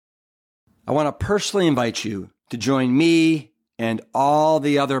I want to personally invite you to join me and all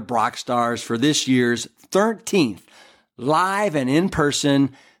the other Brock stars for this year's 13th live and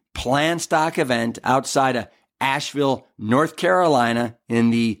in-person Plant Stock event outside of Asheville, North Carolina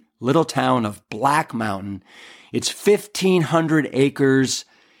in the little town of Black Mountain. It's 1,500 acres,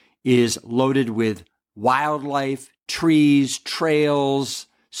 is loaded with wildlife, trees, trails,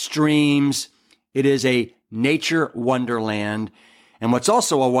 streams. It is a nature wonderland. And what's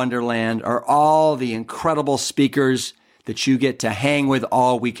also a wonderland are all the incredible speakers that you get to hang with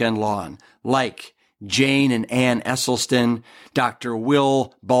all weekend long, like Jane and Ann Esselstyn, Dr.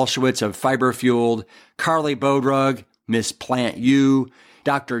 Will Bolshewitz of Fiber Fueled, Carly Bodrug, Miss Plant U,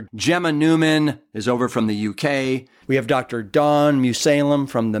 Dr. Gemma Newman is over from the UK. We have Dr. Dawn Musalem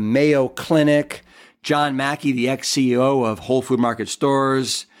from the Mayo Clinic, John Mackey, the ex-CEO of Whole Food Market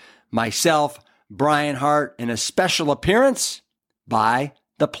Stores, myself, Brian Hart, and a special appearance by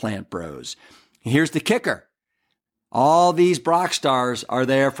the Plant Bros. Here's the kicker. All these Brock stars are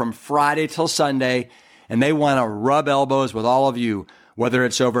there from Friday till Sunday, and they want to rub elbows with all of you, whether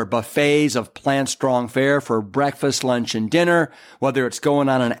it's over buffets of Plant Strong fare for breakfast, lunch, and dinner, whether it's going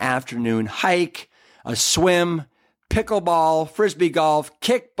on an afternoon hike, a swim, pickleball, frisbee golf,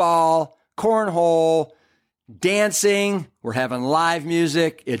 kickball, cornhole, dancing. We're having live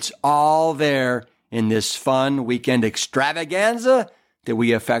music. It's all there in this fun weekend extravaganza that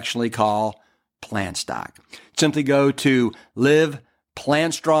we affectionately call Plant Stock. Simply go to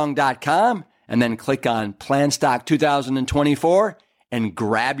liveplantstrong.com and then click on Plant Stock 2024 and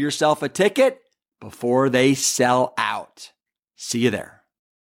grab yourself a ticket before they sell out. See you there.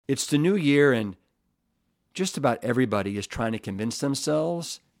 It's the new year, and just about everybody is trying to convince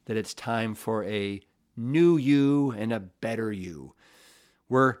themselves that it's time for a new you and a better you.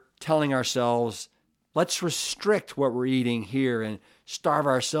 We're telling ourselves, let's restrict what we're eating here and starve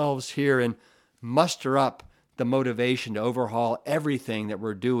ourselves here and muster up the motivation to overhaul everything that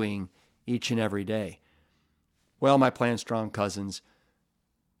we're doing each and every day. Well, my Plant Strong cousins,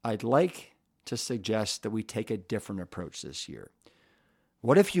 I'd like to suggest that we take a different approach this year.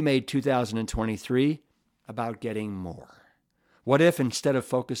 What if you made 2023 about getting more? What if instead of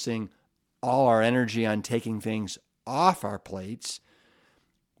focusing all our energy on taking things off our plates,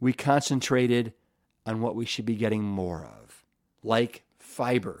 we concentrated on what we should be getting more of, like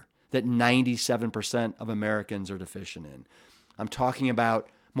fiber that 97% of Americans are deficient in. I'm talking about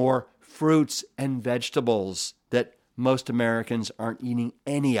more fruits and vegetables that most Americans aren't eating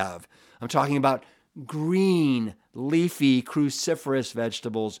any of. I'm talking about green, leafy, cruciferous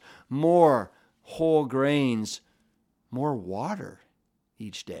vegetables, more whole grains, more water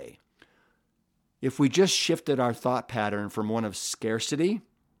each day. If we just shifted our thought pattern from one of scarcity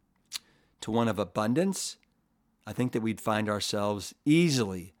to one of abundance, I think that we'd find ourselves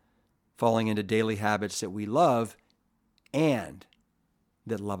easily falling into daily habits that we love and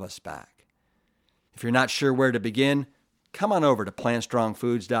that love us back. If you're not sure where to begin, come on over to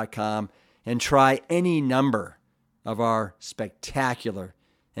plantstrongfoods.com and try any number of our spectacular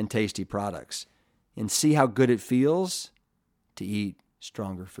and tasty products and see how good it feels to eat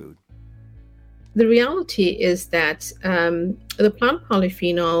stronger food. The reality is that the plant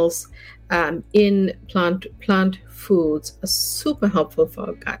polyphenols in plant foods are super helpful for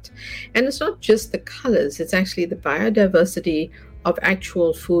our gut. And it's not just the colors, it's actually the biodiversity of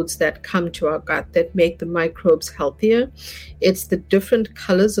actual foods that come to our gut that make the microbes healthier. It's the different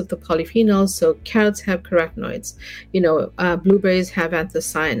colors of the polyphenols. So carrots have carotenoids, blueberries have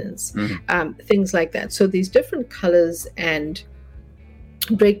anthocyanins, things like that. So these different colors and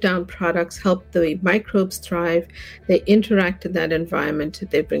breakdown products help the microbes thrive. They interact in that environment.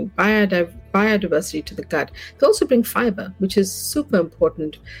 They bring biodiversity to the gut. They also bring fiber, which is super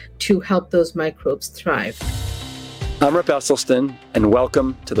important to help those microbes thrive. I'm Rip Esselstyn, and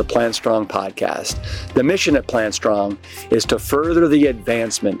welcome to the Plant Strong podcast. The mission at Plant Strong is to further the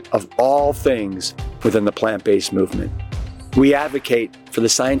advancement of all things within the plant-based movement. We advocate for the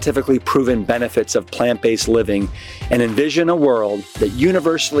scientifically proven benefits of plant-based living and envision a world that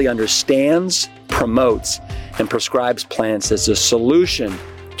universally understands, promotes, and prescribes plants as a solution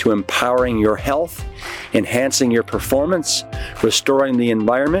to empowering your health, enhancing your performance, restoring the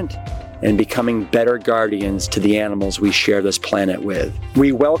environment, and becoming better guardians to the animals we share this planet with.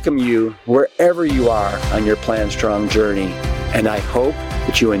 We welcome you wherever you are on your Plant Strong journey, and I hope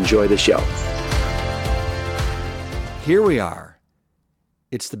that you enjoy the show. Here we are.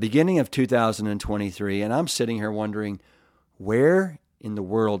 It's the beginning of 2023, and I'm sitting here wondering, where in the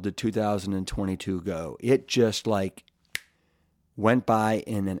world did 2022 go? It just went by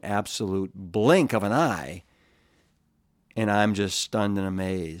in an absolute blink of an eye. and I'm just stunned and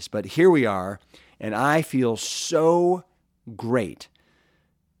amazed. But here we are, and I feel so great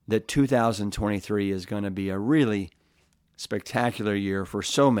that 2023 is going to be a really spectacular year for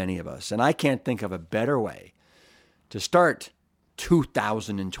so many of us. And I can't think of a better way to start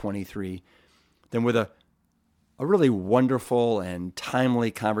 2023 than with a really wonderful and timely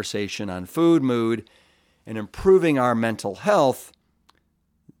conversation on food, mood, and improving our mental health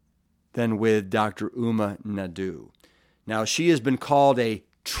than with Dr. Uma Naidoo. Now, she has been called a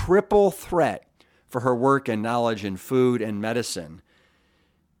triple threat for her work and knowledge in food and medicine.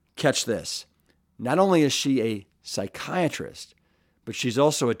 Catch this. Not only is she a psychiatrist, but she's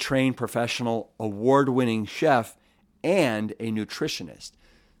also a trained professional, award-winning chef, and a nutritionist.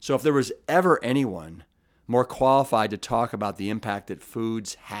 So if there was ever anyone more qualified to talk about the impact that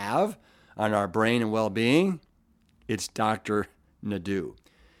foods have on our brain and well-being, it's Dr. Naidoo.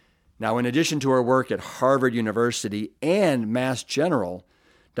 Now, in addition to her work at Harvard University and Mass General,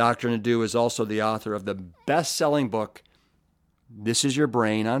 Dr. Naidoo is also the author of the best-selling book, This Is Your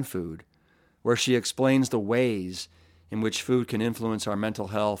Brain on Food, where she explains the ways in which food can influence our mental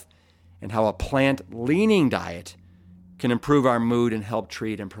health and how a plant-leaning diet can improve our mood and help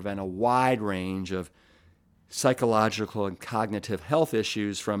treat and prevent a wide range of psychological and cognitive health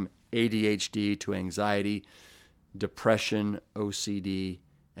issues from ADHD to anxiety, depression, OCD,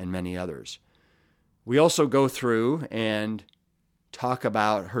 and many others. We also go through and talk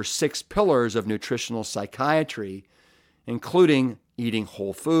about her 6 pillars of nutritional psychiatry, including eating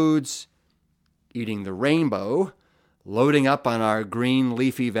whole foods, eating the rainbow, loading up on our green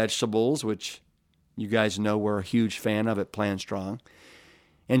leafy vegetables, which you guys know we're a huge fan of at Plan Strong,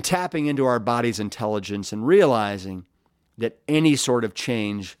 and tapping into our body's intelligence and realizing that any sort of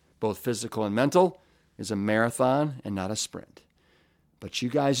change, both physical and mental, is a marathon and not a sprint. But you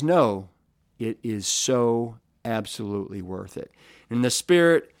guys know it is so absolutely worth it. In the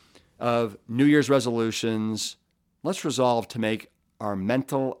spirit of New Year's resolutions, let's resolve to make our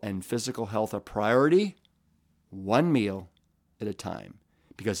mental and physical health a priority, one meal at a time.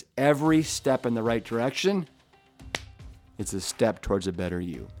 Because every step in the right direction, it's a step towards a better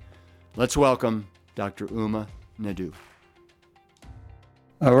you. Let's welcome Dr. Uma Naidoo.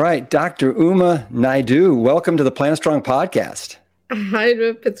 All right, Dr. Uma Naidoo, welcome to the Plan Strong podcast. Hi,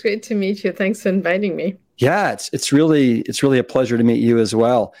 Rip. It's great to meet you. Thanks for inviting me. Yeah, it's really a pleasure to meet you as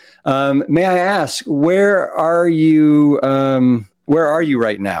well. May I ask, where are you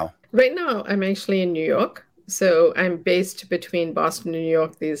right now? Right now, I'm actually in New York. So I'm based between Boston and New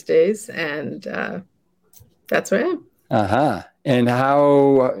York these days, and that's where I am. Uh-huh. And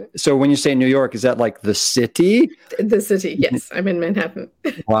so when you say New York, is that like the city? The city, yes. I'm in Manhattan.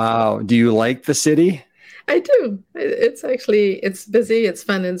 Wow. Do you like the city? I do. It's busy, it's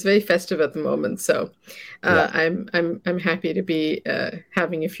fun, and it's very festive at the moment. So I'm happy to be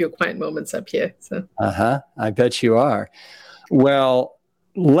having a few quiet moments up here. So I bet you are. Well,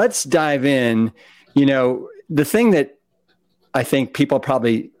 let's dive in. You know, the thing that I think people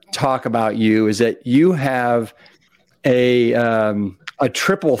probably talk about you is that you have a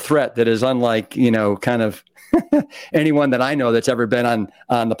triple threat that is unlike, kind of anyone that I know that's ever been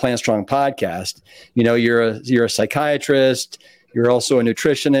on the Plan Strong podcast. You know, you're a psychiatrist, you're also a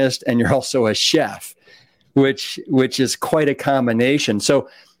nutritionist, and you're also a chef, which is quite a combination. So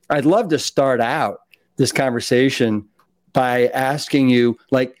I'd love to start out this conversation by asking you,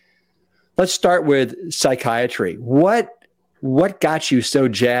 let's start with psychiatry. What got you so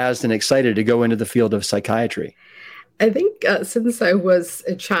jazzed and excited to go into the field of psychiatry? I think since I was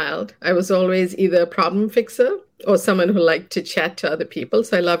a child, I was always either a problem fixer or someone who liked to chat to other people.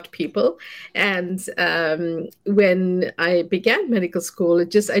 So I loved people. And when I began medical school, I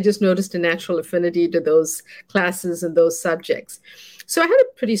just noticed a natural affinity to those classes and those subjects. So I had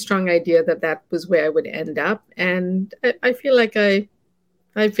a pretty strong idea that was where I would end up. And I feel like I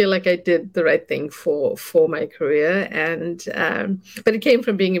did the right thing for my career. And but it came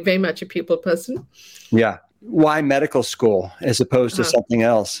from being very much a people person. Yeah. Why medical school as opposed to something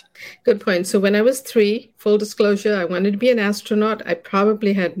else? Good point. So when I was 3, full disclosure, I wanted to be an astronaut. I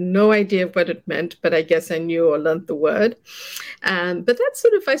probably had no idea what it meant, but I guess I knew or learned the word. But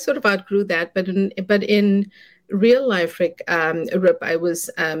I sort of outgrew that. But in real life, Rip, I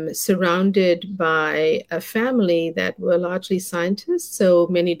was surrounded by a family that were largely scientists. So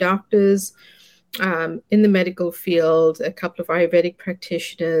many doctors, in the medical field, a couple of Ayurvedic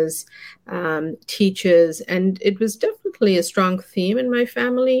practitioners, teachers, and it was definitely a strong theme in my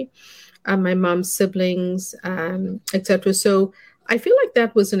family, my mom's siblings, etc. So I feel like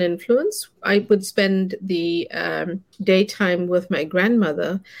that was an influence. I would spend the daytime with my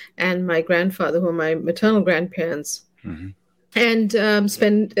grandmother and my grandfather, who were my maternal grandparents, Mhm. And I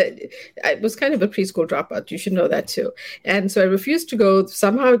was kind of a preschool dropout. You should know that too. And so I refused to go.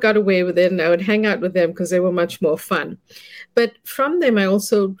 Somehow I got away with it, and I would hang out with them because they were much more fun. But from them, I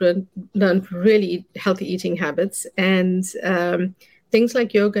also learned really healthy eating habits and things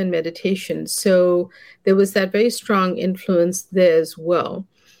like yoga and meditation. So there was that very strong influence there as well.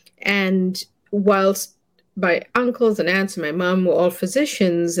 And whilst my uncles and aunts and my mom were all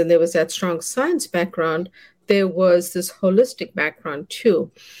physicians, and there was that strong science background, there was this holistic background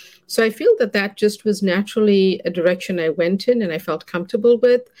too. So I feel that that just was naturally a direction I went in and I felt comfortable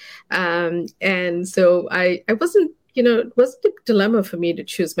with. And so I wasn't, it wasn't a dilemma for me to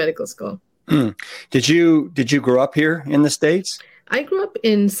choose medical school. Mm. Did you grow up here in the States? I grew up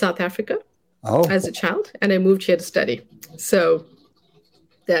in South Africa Oh, as a child, and I moved here to study. So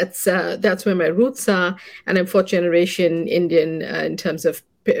that's where my roots are, and I'm fourth generation Indian in terms of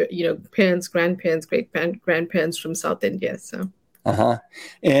parents, grandparents, great grandparents from South India. So uh-huh.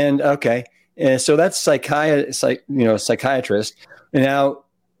 And okay. So that's psychiatrist. Now,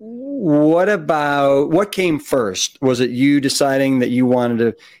 what came first? Was it you deciding that you wanted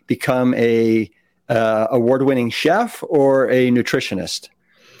to become a award-winning chef or a nutritionist?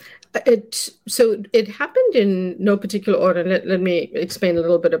 So it happened in no particular order. Let me explain a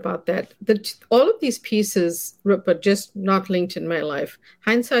little bit about that. All of these pieces were just not linked in my life.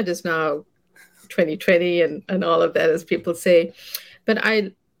 Hindsight is now 2020 and all of that, as people say. But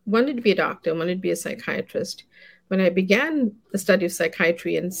I wanted to be a doctor, I wanted to be a psychiatrist. When I began the study of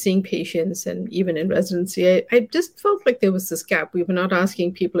psychiatry and seeing patients and even in residency, I just felt like there was this gap. We were not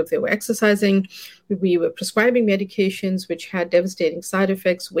asking people if they were exercising. We were prescribing medications which had devastating side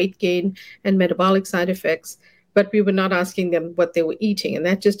effects, weight gain, and metabolic side effects, but we were not asking them what they were eating. And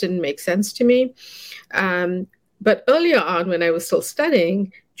that just didn't make sense to me. But earlier on, when I was still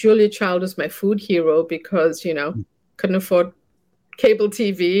studying, Julia Child was my food hero because, couldn't afford cable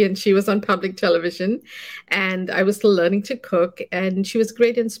TV and she was on public television and I was still learning to cook and she was a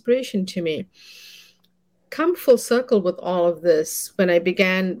great inspiration to me. Come full circle with all of this, when I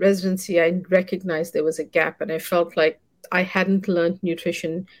began residency, I recognized there was a gap and I felt like I hadn't learned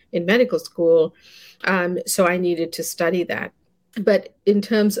nutrition in medical school, so I needed to study that. But in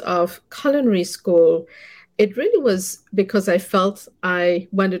terms of culinary school, it really was because I felt I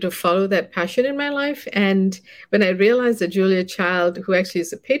wanted to follow that passion in my life. And when I realized that Julia Child, who actually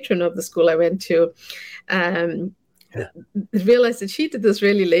is a patron of the school I went to, realized that she did this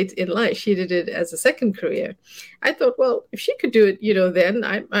really late in life. She did it as a second career. I thought, well, if she could do it, then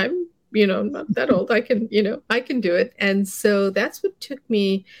I'm not that old. I can do it. And so that's what took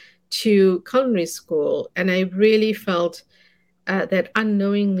me to culinary school. And I really felt that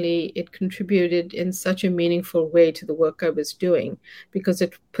unknowingly it contributed in such a meaningful way to the work I was doing because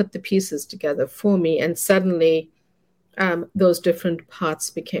it put the pieces together for me. And suddenly those different parts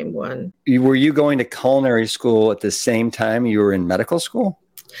became one. Were you going to culinary school at the same time you were in medical school?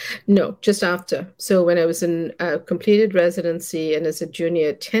 No, just after. So when I was in completed residency and as a junior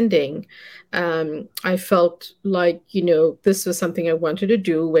attending, I felt like, this was something I wanted to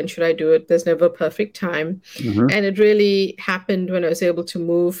do. When should I do it? There's never a perfect time. Mm-hmm. And it really happened when I was able to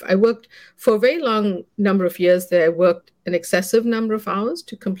move. I worked for a very long number of years there. I worked an excessive number of hours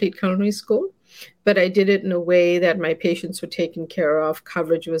to complete culinary school. But I did it in a way that my patients were taken care of,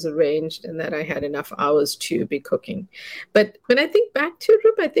 coverage was arranged, and that I had enough hours to be cooking. But when I think back to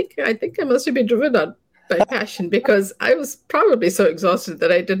it, I think I must have been driven on by passion because I was probably so exhausted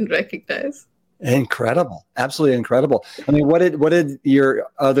that I didn't recognize. Incredible, absolutely incredible. I mean, what did your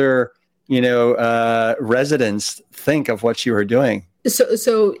other residents think of what you were doing?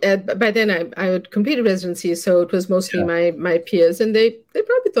 So by then I had completed residency, so it was mostly my peers, and they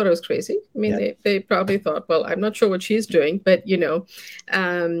probably thought I was crazy. I mean, they probably thought, well, I'm not sure what she's doing, but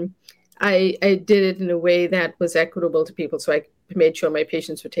I did it in a way that was equitable to people, so I made sure my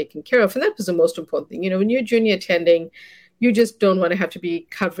patients were taken care of, and that was the most important thing. When you're junior attending, you just don't want to have to be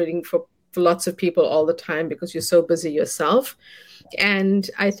covering for lots of people all the time because you're so busy yourself. And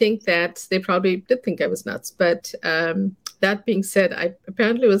I think that they probably did think I was nuts, but that being said, I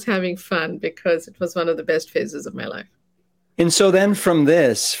apparently was having fun because it was one of the best phases of my life. And so then from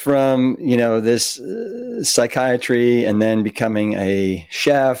this psychiatry and then becoming a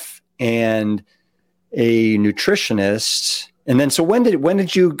chef and a nutritionist, and then so when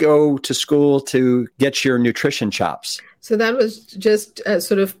did you go to school to get your nutrition chops? So that was just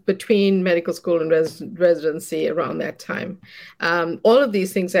sort of between medical school and residency around that time. All of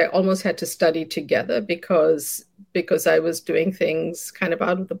these things I almost had to study together because I was doing things kind of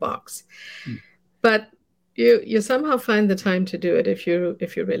out of the box. But you somehow find the time to do it if you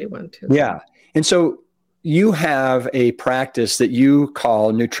really want to. Yeah. And so you have a practice that you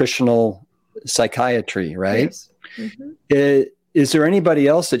call nutritional psychiatry, right? Yes. Mm-hmm. Is there anybody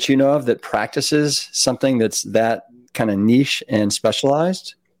else that you know of that practices something that's that kind of niche and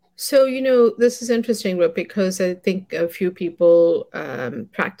specialized? So, this is interesting, Rick, because I think a few people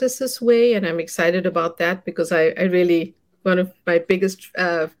practice this way, and I'm excited about that because I really, one of my biggest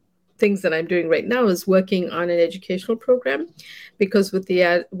things that I'm doing right now is working on an educational program, because with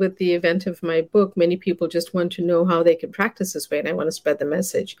the event of my book, many people just want to know how they can practice this way, and I want to spread the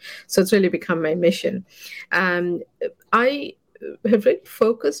message. So it's really become my mission. I have really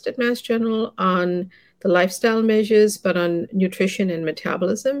focused at Mass General on the lifestyle measures, but on nutrition and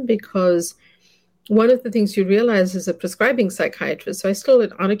metabolism, because one of the things you realize as a prescribing psychiatrist, so I still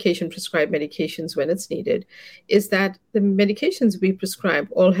on occasion prescribe medications when it's needed, is that the medications we prescribe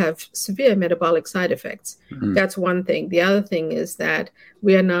all have severe metabolic side effects. Mm-hmm. That's one thing. The other thing is that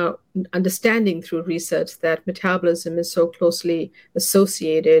we are now understanding through research that metabolism is so closely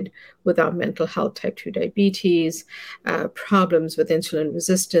associated with our mental health, type 2 diabetes, problems with insulin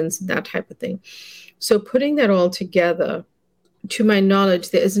resistance, that type of thing. So putting that all together, to my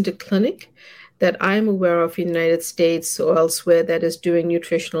knowledge, there isn't a clinic that I'm aware of in the United States or elsewhere that is doing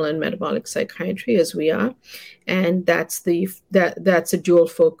nutritional and metabolic psychiatry as we are. And that's a dual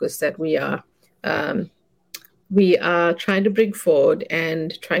focus that we are trying to bring forward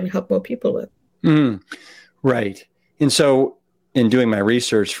and trying to help more people with. Right. And so in doing my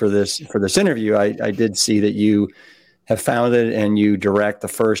research for this interview, I did see that you have founded and you direct the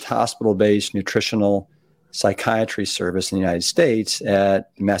first hospital-based nutritional psychiatry service in the United States at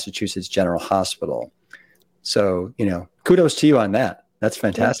Massachusetts General Hospital. So, kudos to you on that. That's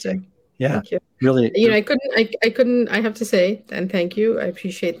fantastic. Yeah. Thank you. Really. I couldn't, I have to say, and thank you. I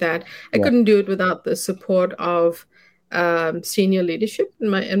appreciate that. I couldn't do it without the support of senior leadership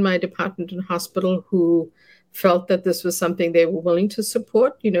in my department and hospital, who felt that this was something they were willing to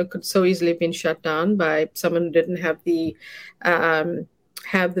support. Could so easily have been shut down by someone who didn't have the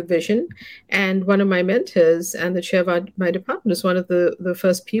vision. And one of my mentors and the chair of my department is one of the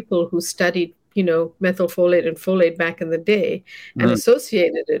first people who studied, methylfolate and folate back in the day and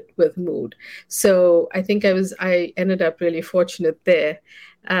associated it with mood. So I think I ended up really fortunate there,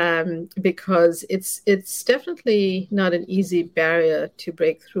 because it's definitely not an easy barrier to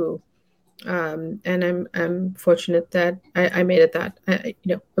break through. And I'm fortunate that I made it that I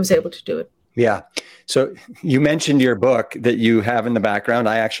was able to do it. Yeah. So you mentioned your book that you have in the background.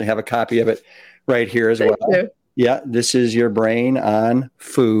 I actually have a copy of it right here as well. Thank you. Yeah. This is Your Brain on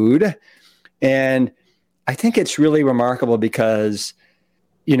Food. And I think it's really remarkable because,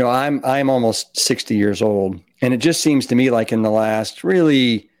 I'm almost 60 years old, and it just seems to me like in the last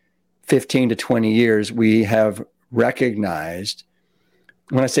really 15 to 20 years, we have recognized,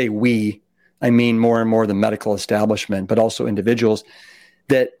 when I say we, I mean more and more the medical establishment, but also individuals,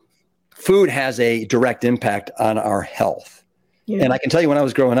 that food has a direct impact on our health. Yeah. And I can tell you, when I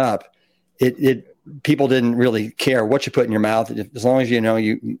was growing up, people didn't really care what you put in your mouth. As long as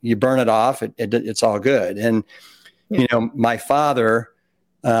you burn it off, it's all good. And my father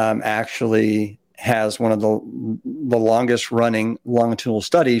actually has one of the longest running longitudinal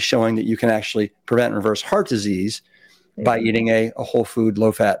studies showing that you can actually prevent and reverse heart disease by eating a whole food,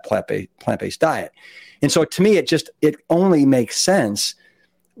 low fat, plant-based diet. And so to me, it only makes sense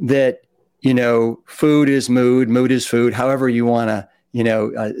that, food is mood, mood is food, however you want to,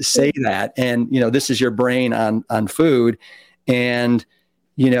 say that. And, this is Your Brain on Food. And,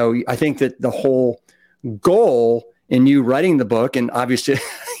 I think that the whole goal in you writing the book, and obviously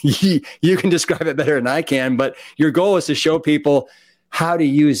you can describe it better than I can, but your goal is to show people how to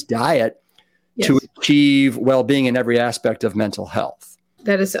use diet to achieve well-being in every aspect of mental health.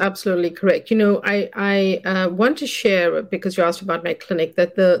 That is absolutely correct. I want to share, because you asked about my clinic,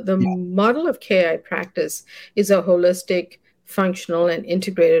 that the model of care I practice is a holistic, functional, and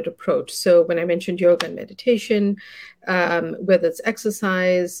integrated approach. So when I mentioned yoga and meditation, whether it's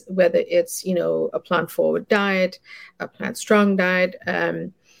exercise, whether it's, a plant-forward diet, a plant-strong diet,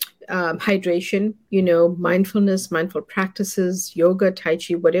 hydration, mindfulness, mindful practices, yoga, tai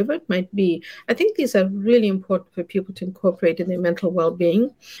chi, whatever it might be. I think these are really important for people to incorporate in their mental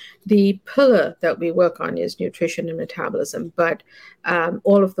well-being. The pillar that we work on is nutrition and metabolism, but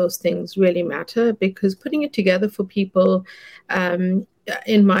all of those things really matter, because putting it together for people,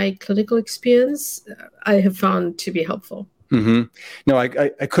 in my clinical experience, I have found to be helpful. Mm-hmm. No, I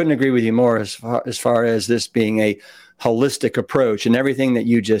couldn't agree with you more as far as this being a holistic approach, and everything that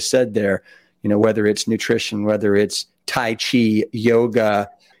you just said there, whether it's nutrition, whether it's tai chi, yoga,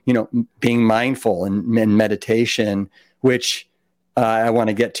 being mindful and meditation, which I want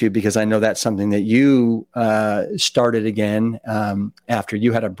to get to, because I know that's something that you started again after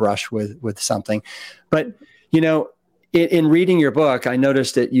you had a brush with something. But, in reading your book, I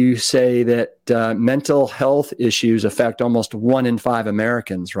noticed that you say that mental health issues affect almost 1 in 5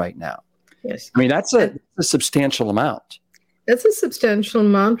 Americans right now. Yes. I mean, that's a substantial amount. That's a substantial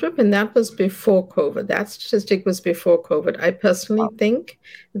amount, and that was before COVID. That statistic was before COVID. I personally think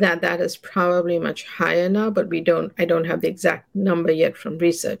that is probably much higher now, but I don't have the exact number yet from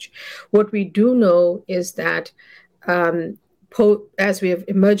research. What we do know is that as we are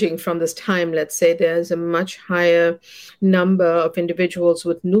emerging from this time, let's say there's a much higher number of individuals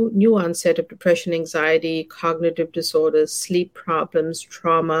with new onset of depression, anxiety, cognitive disorders, sleep problems,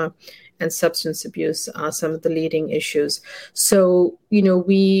 trauma, and substance abuse are some of the leading issues. So,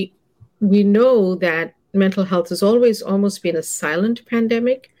 we know that mental health has always almost been a silent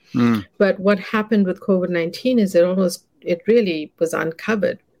pandemic. But what happened with COVID-19 is it really was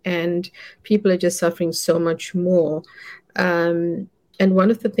uncovered, and people are just suffering so much more. And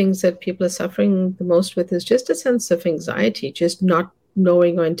one of the things that people are suffering the most with is just a sense of anxiety, just not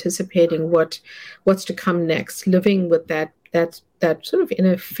knowing or anticipating what's to come next, living with that sort of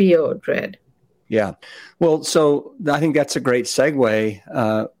inner fear or dread. Yeah. Well, so I think that's a great segue.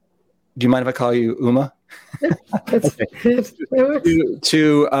 Do you mind if I call you Uma? Okay.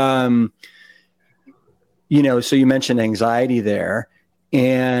 So you mentioned anxiety there.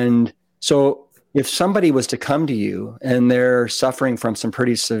 And so if somebody was to come to you and they're suffering from some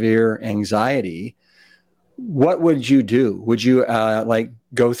pretty severe anxiety, what would you do? Would you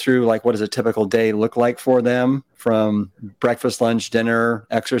go through what does a typical day look like for them, from breakfast, lunch, dinner,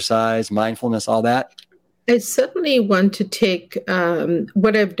 exercise, mindfulness, all that? I certainly want to take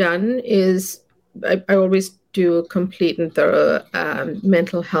what I've done is I always do a complete and thorough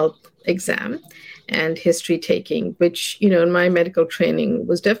mental health exam and history taking, which, in my medical training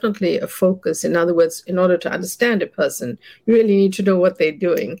was definitely a focus. In other words, in order to understand a person, you really need to know what they're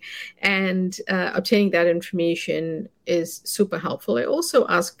doing. And obtaining that information is super helpful. I also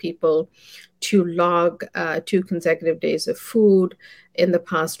ask people to log 2 consecutive days of food in the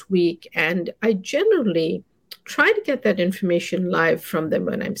past week. And I generally try to get that information live from them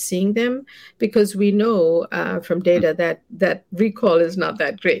when I'm seeing them, because we know from data that recall is not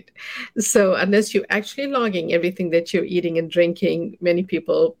that great. So unless you're actually logging everything that you're eating and drinking, many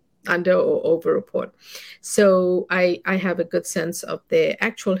people under or over report. So I have a good sense of their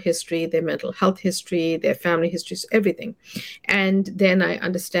actual history, their mental health history, their family histories, everything. And then I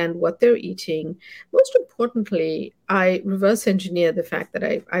understand what they're eating. Most importantly, I reverse engineer the fact that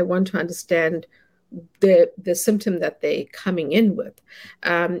I want to understand the symptom that they're coming in with.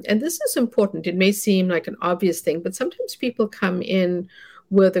 And this is important. It may seem like an obvious thing, but sometimes people come in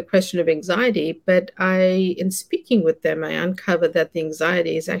with a question of anxiety, but in speaking with them, I uncover that the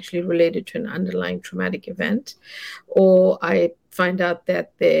anxiety is actually related to an underlying traumatic event, or I find out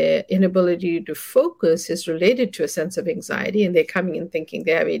that their inability to focus is related to a sense of anxiety, and they're coming in thinking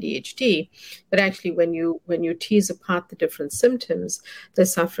they have ADHD. But actually, when you tease apart the different symptoms, they're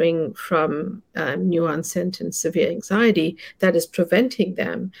suffering from new onset and severe anxiety that is preventing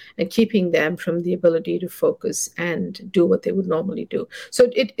them and keeping them from the ability to focus and do what they would normally do. So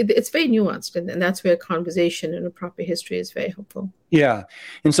it's very nuanced, and that's where conversation and a proper history is very helpful. Yeah,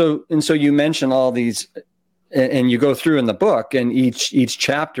 and so you mentioned all these. And you go through in the book, and each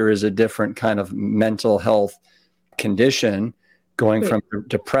chapter is a different kind of mental health condition, going from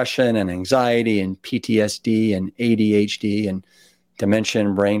depression and anxiety and PTSD and ADHD and dementia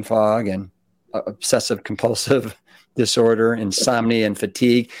and brain fog and obsessive compulsive disorder, insomnia and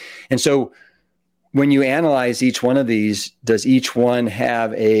fatigue. And so when you analyze each one of these, does each one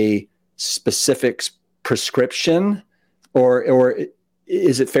have a specific prescription, or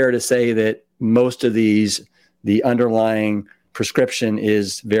is it fair to say that most of these, the underlying prescription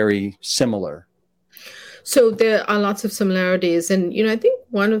is very similar? So there are lots of similarities. And, I think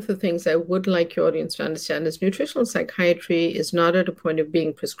one of the things I would like your audience to understand is nutritional psychiatry is not at a point of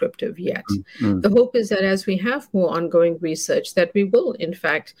being prescriptive yet. Mm-hmm. The hope is that as we have more ongoing research, that we will, in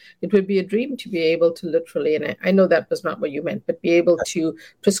fact, it would be a dream to be able to literally, and I know that was not what you meant, but be able to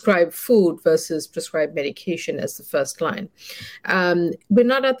prescribe food versus prescribe medication as the first line. We're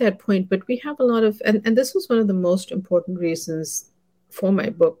not at that point, but we have a lot of, and this was one of the most important reasons for my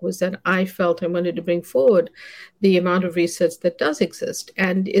book, was that I felt I wanted to bring forward the amount of research that does exist.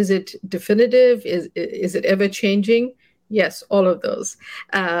 And is it definitive? Is it ever changing? Yes, all of those.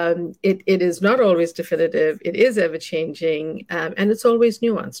 It is not always definitive. It is ever changing, and it's always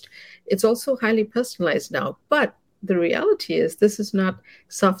nuanced. It's also highly personalized now. But the reality is this is not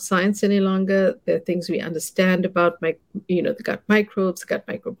soft science any longer. There are things we understand about the gut microbes, the gut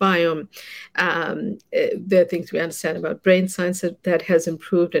microbiome. There are things we understand about brain science that has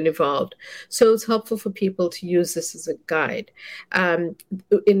improved and evolved. So it's helpful for people to use this as a guide.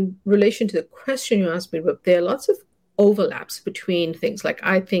 In relation to the question you asked me, there are lots of overlaps between things. Like,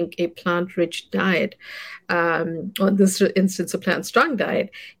 I think a plant-rich diet, or this instance, a plant-strong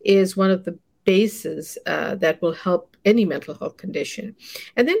diet, is one of the bases that will help any mental health condition.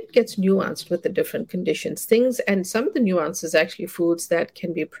 And then it gets nuanced with the different conditions. And some of the nuances actually foods that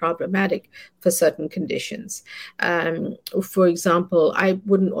can be problematic for certain conditions. For example, I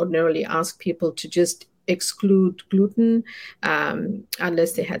wouldn't ordinarily ask people to just exclude gluten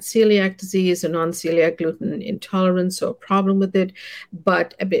unless they had celiac disease or non-celiac gluten intolerance or a problem with it.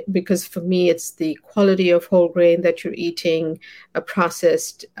 But because for me, it's the quality of whole grain that you're eating. A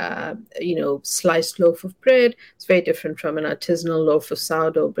processed, sliced loaf of bread, it's very different from an artisanal loaf of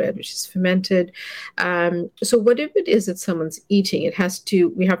sourdough bread, which is fermented. So whatever it is that someone's eating,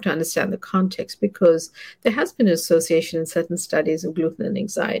 we have to understand the context, because there has been an association in certain studies of gluten and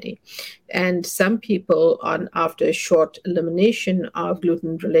anxiety. And some people, after a short elimination of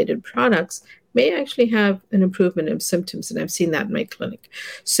gluten-related products, may actually have an improvement in symptoms, and I've seen that in my clinic.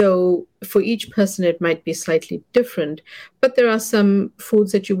 So for each person, it might be slightly different, but there are some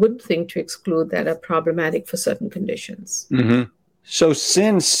foods that you wouldn't think to exclude that are problematic for certain conditions. Mm-hmm. So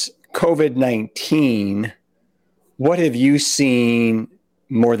since COVID-19, what have you seen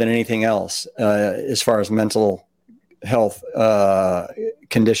more than anything else as far as mental health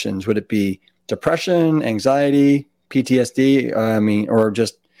conditions? Would it be depression, anxiety, PTSD? Or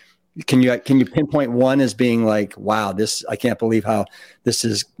just can you pinpoint one as being like, wow, I can't believe how this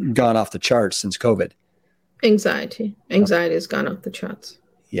has gone off the charts since COVID? Anxiety has gone off the charts.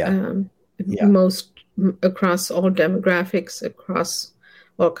 Yeah. Most across all demographics, across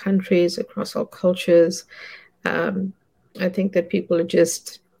all countries, across all cultures. I think that people are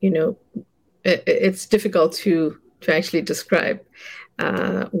just, it's difficult to actually describe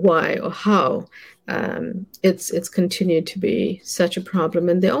why or how it's continued to be such a problem.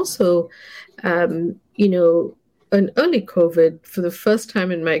 And they also, in early COVID, for the first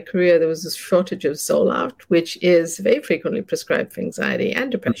time in my career, there was a shortage of Zoloft, which is very frequently prescribed for anxiety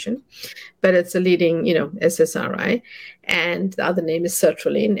and depression, but it's a leading, SSRI, and the other name is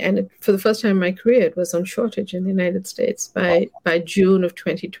sertraline. And for the first time in my career, it was on shortage in the United States by June of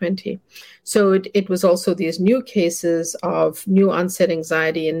 2020. So it was also these new cases of new onset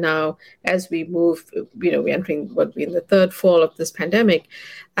anxiety. And now, as we move, we're entering what we in the third fall of this pandemic,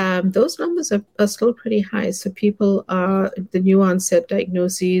 those numbers are still pretty high. So people are the new onset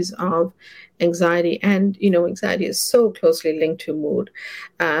diagnoses of anxiety, and anxiety is so closely linked to mood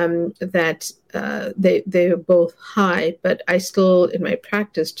that they are both high. But I still, in my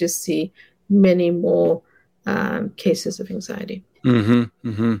practice, just see many more cases of anxiety. Mm-hmm.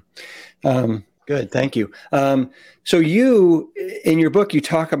 Mm-hmm. Good, thank you. So you, in your book, you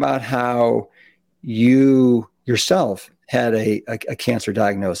talk about how you yourself had a cancer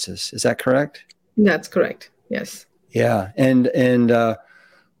diagnosis. Is that correct? That's correct. Yes. Yeah, and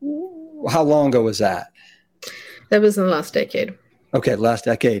how long ago was that? That was in the last decade. Okay, last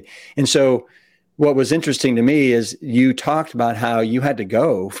decade. And so what was interesting to me is you talked about how you had to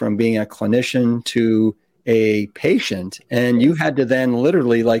go from being a clinician to a patient, and you had to then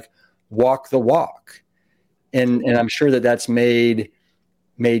literally walk the walk. And I'm sure that's made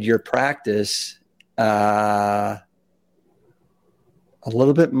your practice a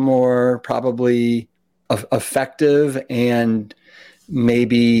little bit more probably effective and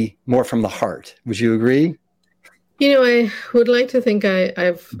maybe more from the heart. Would you agree? I would like to think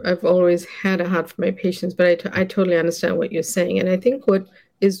I've always had a heart for my patients, but I totally understand what you're saying. And I think what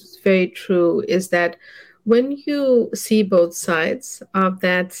is very true is that when you see both sides of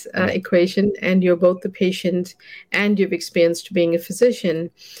that equation, and you're both the patient and you've experienced being a physician,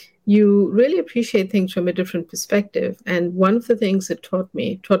 you really appreciate things from a different perspective. And one of the things that taught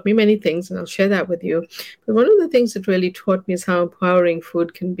me many things, and I'll share that with you, but one of the things that really taught me is how empowering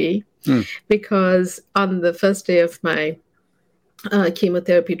food can be. Because on the first day of my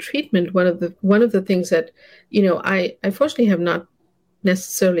chemotherapy treatment, one of the things that, I fortunately have not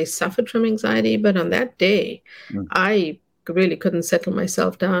necessarily suffered from anxiety, but on that day, I really couldn't settle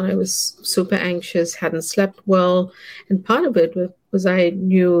myself down. I was super anxious, hadn't slept well, and part of it was I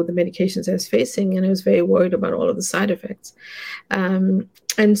knew the medications I was facing, and I was very worried about all of the side effects.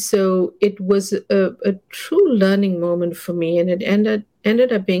 And so it was a true learning moment for me, and it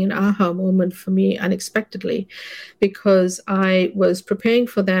ended up being an aha moment for me unexpectedly, because I was preparing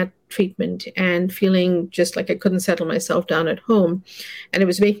for that treatment and feeling just like I couldn't settle myself down at home. And I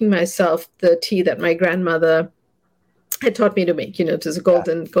was making myself the tea that my grandmother had taught me to make. It was a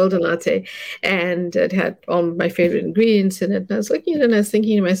golden latte, and it had all my favorite ingredients in it. And I was looking at it and I was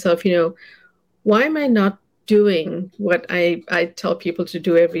thinking to myself, why am I not doing what I tell people to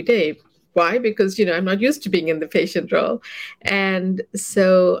do every day? Why? Because, I'm not used to being in the patient role. And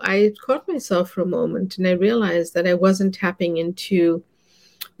so I caught myself for a moment and I realized that I wasn't tapping into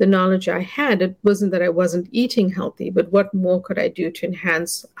the knowledge I had. It wasn't that I wasn't eating healthy, but what more could I do to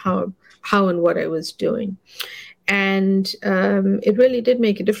enhance how and what I was doing? And it really did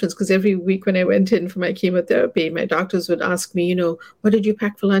make a difference, because every week when I went in for my chemotherapy, my doctors would ask me, what did you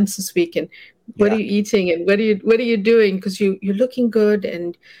pack for lunch this week? And what are you eating? And what are you doing? Because you're looking good,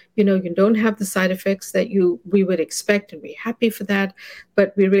 and, you don't have the side effects that we would expect, and we're happy for that.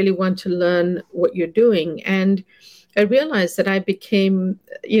 But we really want to learn what you're doing. And I realized that I became,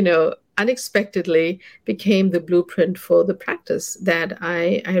 unexpectedly became the blueprint for the practice that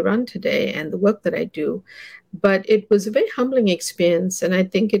I run today and the work that I do. But it was a very humbling experience. And I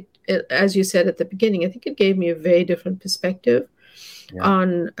think it, as you said at the beginning, I think it gave me a very different perspective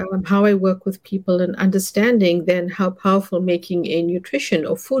on how I work with people, and understanding then how powerful making a nutrition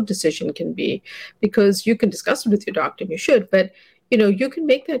or food decision can be. Because you can discuss it with your doctor, and you should, but you can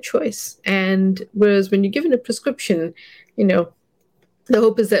make that choice. And whereas when you're given a prescription, the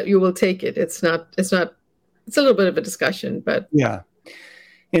hope is that you will take it. It's a little bit of a discussion, but yeah.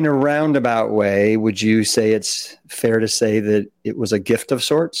 In a roundabout way, would you say it's fair to say that it was a gift of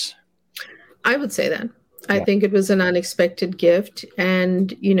sorts? I would say that. I think it was an unexpected gift.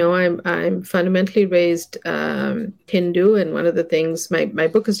 And, I'm fundamentally raised Hindu. And one of the things, my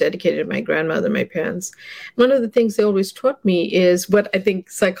book is dedicated to my grandmother, my parents. One of the things they always taught me is what I think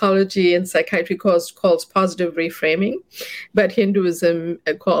psychology and psychiatry calls positive reframing. But Hinduism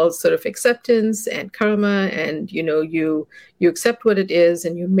calls sort of acceptance and karma. And, you accept what it is,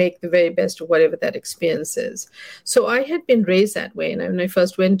 and you make the very best of whatever that experience is. So I had been raised that way. And when I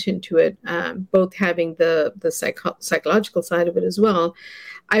first went into it, both having the psychological side of it as well,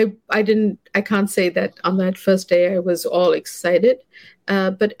 I can't say that on that first day I was all excited.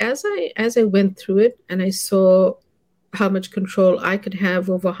 But as I went through it, and I saw how much control I could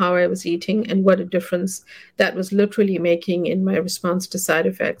have over how I was eating, and what a difference that was literally making in my response to side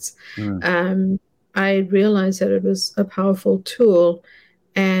effects. I realized that it was a powerful tool,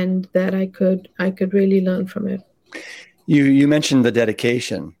 and that I could really learn from it. You mentioned the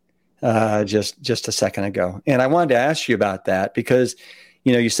dedication just a second ago, and I wanted to ask you about that, because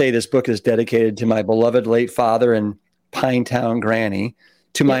you say this book is dedicated to my beloved late father and Pinetown granny,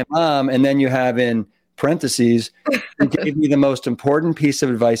 to my mom, and then you have in parentheses, who gave me the most important piece of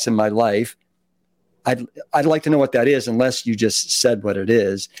advice in my life. I'd like to know what that is, unless you just said what it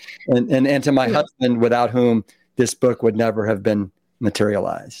is. And to my husband, without whom this book would never have been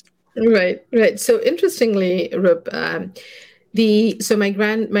materialized. Right. So interestingly, Rup, my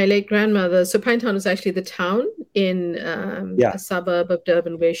late grandmother, so Pinetown was actually the town in a suburb of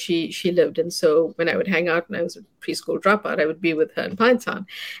Durban where she lived. And so when I would hang out, and I was a preschool dropout, I would be with her in Pinetown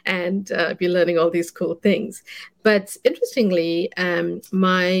and be learning all these cool things. But interestingly,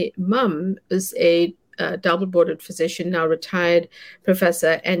 my mom is a double-boarded physician, now retired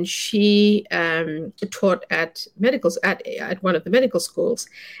professor, and she taught at one of the medical schools.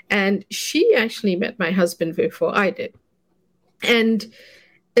 And she actually met my husband before I did. And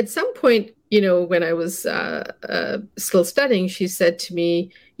at some point, when I was still studying, she said to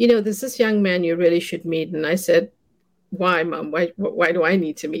me, there's this young man you really should meet. And I said, why, Mom? Why do I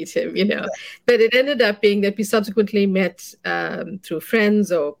need to meet him? But it ended up being that we subsequently met through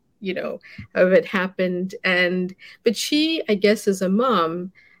friends, or however it happened. But she, I guess, as a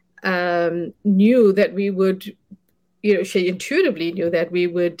mom, knew that we would, she intuitively knew that we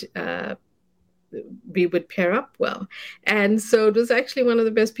would pair up well. And so it was actually one of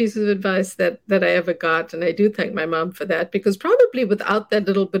the best pieces of advice that I ever got. And I do thank my mom for that, because probably without that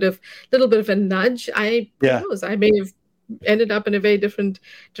little bit of a nudge, I may have ended up in a very different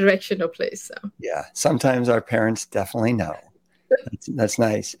direction or place. So yeah, sometimes our parents definitely know. That's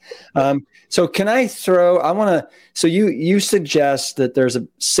nice. So can I so you suggest that there's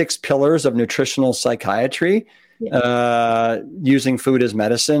 6 pillars of nutritional psychiatry, using food as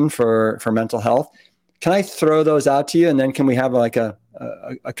medicine for mental health. Can I throw those out to you, and then can we have like a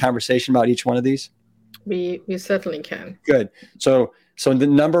conversation about each one of these? We certainly can. Good. So the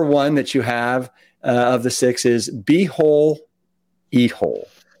number 1 that you have of the 6 is be whole, eat whole.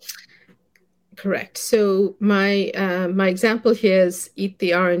 Correct. So my example here is eat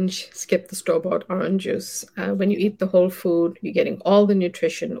the orange, skip the store-bought orange juice. When you eat the whole food, you're getting all the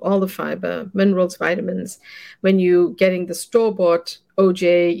nutrition, all the fiber, minerals, vitamins. When you getting the store-bought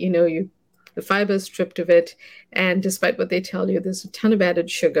OJ, the fiber is stripped of it, and despite what they tell you, there's a ton of added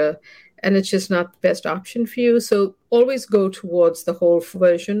sugar, and it's just not the best option for you. So always go towards the whole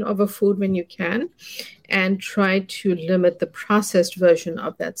version of a food when you can, and try to limit the processed version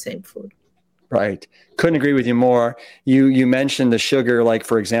of that same food. Right. Couldn't agree with you more. You mentioned the sugar, like,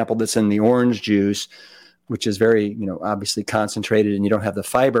 for example, that's in the orange juice, which is very, obviously concentrated, and you don't have the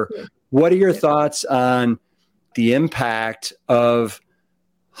fiber. Yeah. What are your thoughts on the impact of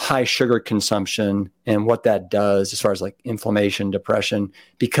high sugar consumption and what that does as far as like inflammation, depression?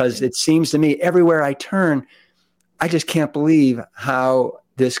 Because it seems to me everywhere I turn, I just can't believe how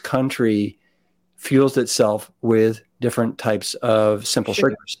this country fuels itself with different types of simple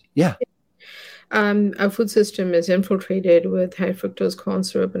sugars. Yeah. Our food system is infiltrated with high fructose corn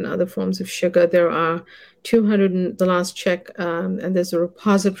syrup and other forms of sugar. There are 200, the last check, and there's a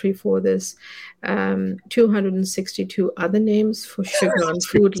repository for this, 262 other names for sugar on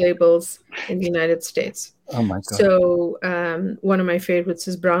food labels in the United States. Oh my God. So one of my favorites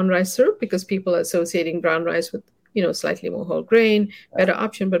is brown rice syrup, because people are associating brown rice with, slightly more whole grain, better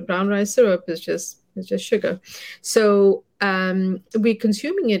option, but brown rice syrup is just sugar. So we're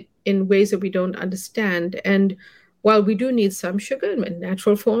consuming it in ways that we don't understand. And while we do need some sugar in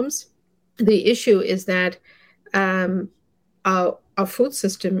natural forms, the issue is that our food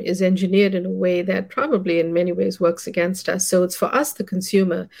system is engineered in a way that probably in many ways works against us. So it's for us, the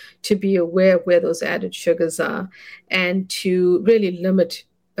consumer, to be aware of where those added sugars are and to really limit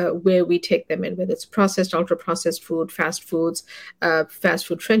where we take them in, whether it's processed, ultra-processed food, fast foods. Fast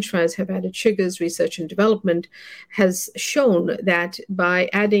food French fries have added sugars. Research and development has shown that by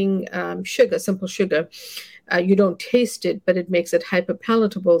adding sugar, simple sugar, you don't taste it, but it makes it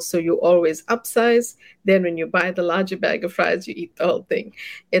hyperpalatable, so you always upsize. Then when you buy the larger bag of fries, you eat the whole thing.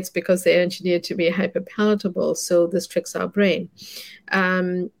 It's because they're engineered to be hyperpalatable, so this tricks our brain.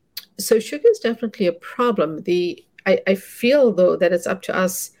 So sugar is definitely a problem. I feel, though, that it's up to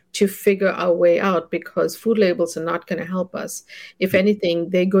us to figure our way out, because food labels are not going to help us. If anything,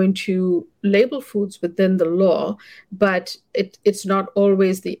 they're going to label foods within the law, but it's not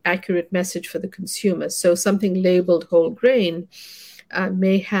always the accurate message for the consumer. So something labeled whole grain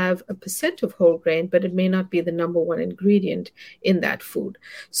may have a percent of whole grain, but it may not be the number one ingredient in that food.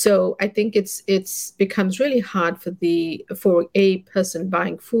 So I think it's becomes really hard for a person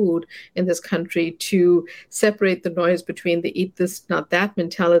buying food in this country to separate the noise between the eat this, not that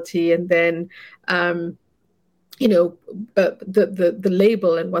mentality, and then the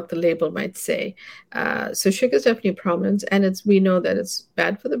label and what the label might say. So sugar is definitely prominent, and we know that it's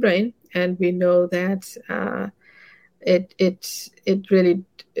bad for the brain, and we know that it really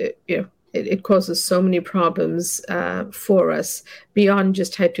it causes so many problems for us beyond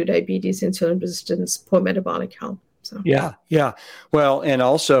just type 2 diabetes, insulin resistance, poor metabolic health. So yeah. Well, and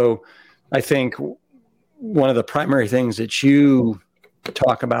also I think one of the primary things that you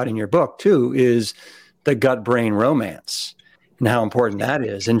talk about in your book too is the gut-brain romance and how important that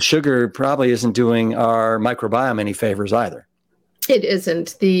is. And sugar probably isn't doing our microbiome any favors either. It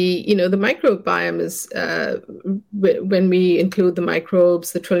isn't. The microbiome is, when we include the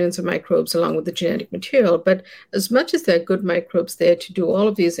microbes, the trillions of microbes along with the genetic material, but as much as there are good microbes there to do all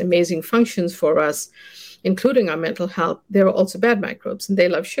of these amazing functions for us, including our mental health, there are also bad microbes, and they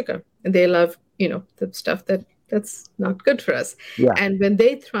love sugar, and they love, the stuff that's not good for us. Yeah. And when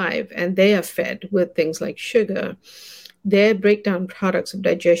they thrive and they are fed with things like sugar, their breakdown products of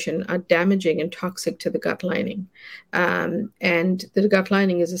digestion are damaging and toxic to the gut lining. And the gut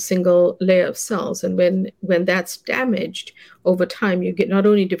lining is a single layer of cells. And when that's damaged over time, you not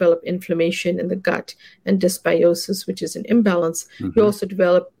only develop inflammation in the gut and dysbiosis, which is an imbalance, you also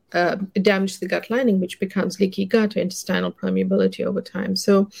develop damage to the gut lining, which becomes leaky gut or intestinal permeability over time.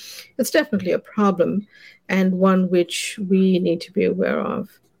 So it's definitely a problem, and one which we need to be aware of.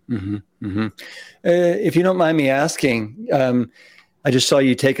 Mm-hmm. Mm-hmm. If you don't mind me asking, I just saw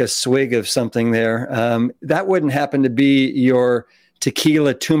you take a swig of something there. That wouldn't happen to be your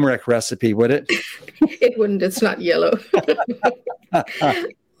tequila turmeric recipe, would it? It wouldn't. It's not yellow.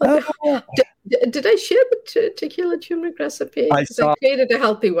 Did I share the tequila turmeric recipe? I created a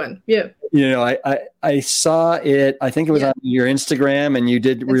healthy one. Yeah. I saw it. I think it was on your Instagram, and you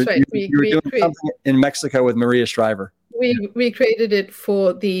did. That's right. You were doing something in Mexico with Maria Shriver. We created it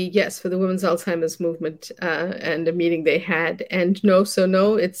for the Women's Alzheimer's Movement and a meeting they had. And no,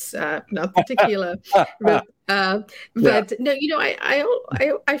 it's not the tequila. But no,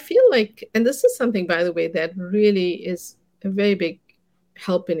 I feel like, and this is something, by the way, that really is a very big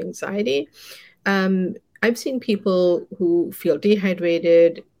help in anxiety. I've seen people who feel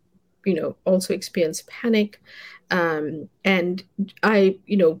dehydrated, also experience panic. And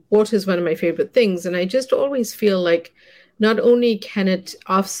water is one of my favorite things. And I just always feel like not only can it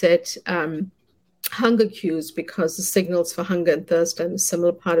offset hunger cues, because the signals for hunger and thirst are in a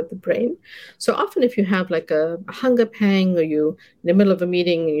similar part of the brain. So often if you have like a hunger pang, or you in the middle of a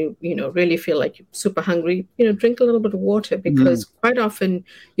meeting and you really feel like you're super hungry, drink a little bit of water, because quite often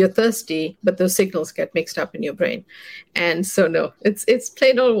you're thirsty, but those signals get mixed up in your brain. And so no, it's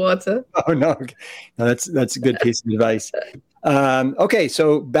plain old water. Oh no, that's a good piece of advice. Okay,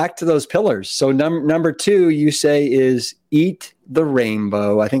 so back to those pillars. So number 2, you say, is eat the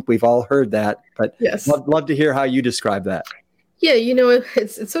rainbow. I think we've all heard that, but yes, love to hear how you describe that. Yeah,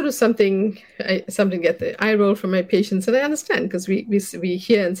 it's sort of something to get the eye roll from my patients, and I understand, because we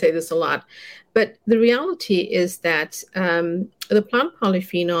hear and say this a lot. But the reality is that the plant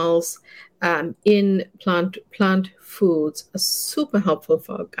polyphenols in plant foods are super helpful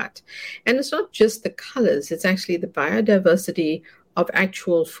for our gut. And it's not just the colors, it's actually the biodiversity of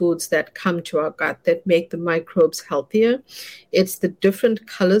actual foods that come to our gut that make the microbes healthier. It's the different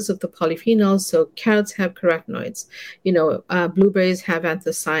colors of the polyphenols. So carrots have carotenoids, blueberries have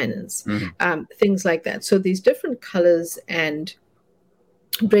anthocyanins, things like that. So these different colors and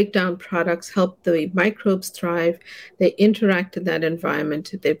breakdown products help the microbes thrive. They interact in that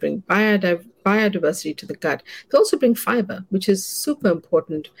environment. They bring biodiversity to the gut. They also bring fiber, which is super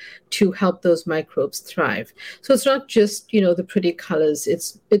important to help those microbes thrive. So it's not just, the pretty colors.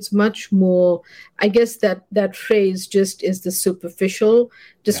 It's much more, I guess that phrase just is the superficial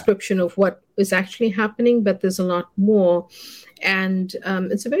description of what is actually happening, but there's a lot more. And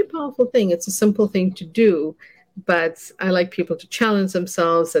it's a very powerful thing. It's a simple thing to do. But I like people to challenge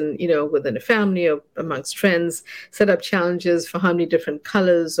themselves, and, within a family or amongst friends, set up challenges for how many different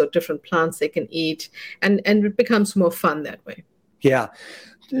colors or different plants they can eat. And it becomes more fun that way. Yeah.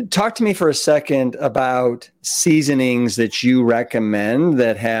 Talk to me for a second about seasonings that you recommend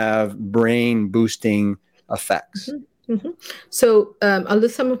that have brain boosting effects. Mm-hmm. Mm-hmm. So I'll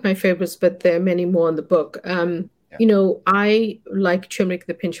list some of my favorites, but there are many more in the book. I like turmeric,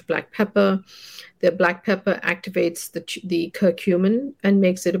 the pinch of black pepper. The black pepper activates the curcumin and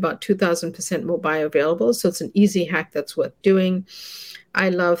makes it about 2,000% more bioavailable. So it's an easy hack that's worth doing. I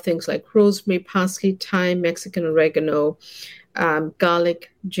love things like rosemary, parsley, thyme, Mexican oregano,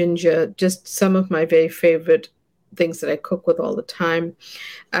 garlic, ginger, just some of my very favorite things that I cook with all the time.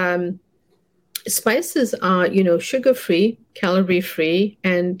 Spices are, sugar-free, calorie-free,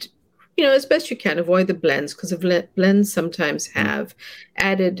 and as best you can, avoid the blends, because the blends sometimes have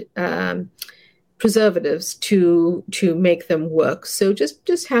added preservatives to make them work. So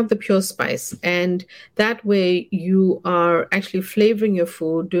just have the pure spice, and that way you are actually flavoring your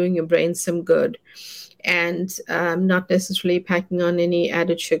food, doing your brain some good, and not necessarily packing on any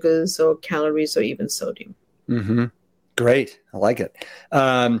added sugars or calories or even sodium. Mm-hmm. Great. I like it.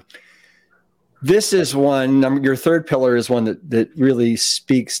 This is one, your third pillar is one that really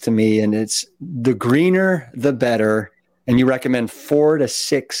speaks to me, and it's the greener, the better. And you recommend 4 to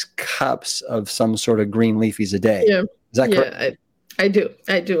 6 cups of some sort of green leafies a day. Yeah. Is that correct? Yeah, I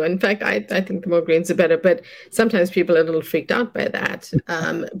do. In fact, I think the more greens, the better. But sometimes people are a little freaked out by that.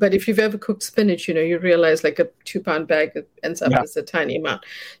 But if you've ever cooked spinach, you realize like a 2-pound bag ends up as a tiny amount.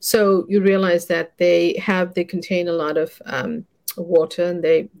 So you realize that they contain a lot of water, and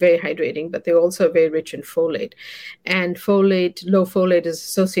they're very hydrating, but they're also very rich in folate. And low folate is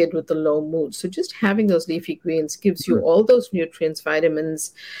associated with the low mood. So just having those leafy greens gives you all those nutrients,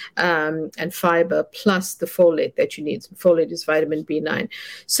 vitamins, and fiber, plus the folate that you need. Folate is vitamin B9.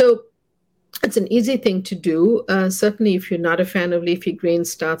 So it's an easy thing to do. Certainly, if you're not a fan of leafy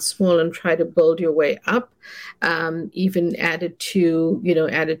greens, start small and try to build your way up. Even add it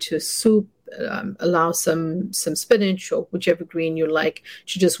to soup. Allow some spinach or whichever green you like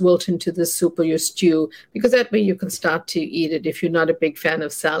to just wilt into the soup or your stew, because that way you can start to eat it if you're not a big fan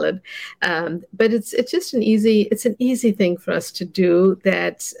of salad. But it's just an easy thing for us to do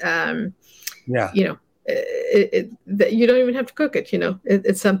that. You don't even have to cook it.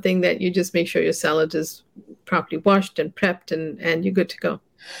 It's something that you just make sure your salad is properly washed and prepped, and you're good to go.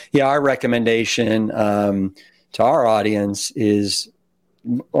 Yeah, our recommendation to our audience is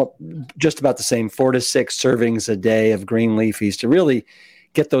just about the same, 4 to 6 servings a day of green leafies to really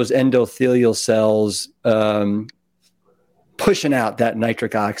get those endothelial cells pushing out that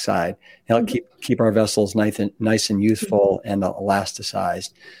nitric oxide. Help keep our vessels nice and youthful and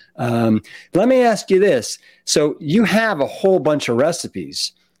elasticized. Let me ask you this. So you have a whole bunch of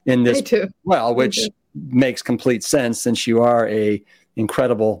recipes in this, which makes complete sense since you are a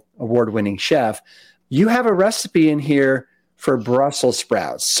incredible award-winning chef. You have a recipe in here for Brussels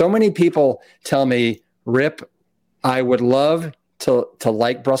sprouts. So many people tell me, Rip, I would love to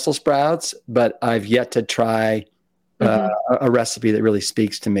like Brussels sprouts, but I've yet to try a recipe that really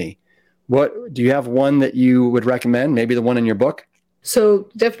speaks to me. What do you have one that you would recommend? Maybe the one in your book? So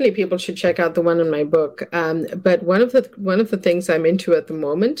definitely people should check out the one in my book. But one of the things I'm into at the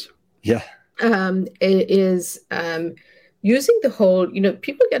moment is using the whole,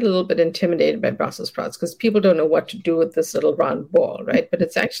 people get a little bit intimidated by Brussels sprouts because people don't know what to do with this little round ball, right? But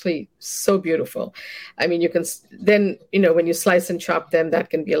it's actually so beautiful. I mean, you can then, when you slice and chop them, that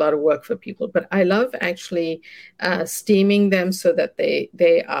can be a lot of work for people. But I love actually steaming them so that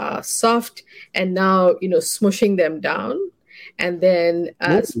they are soft, and now, smushing them down and then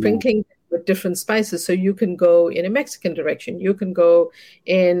sprinkling with different spices. So you can go in a Mexican direction, you can go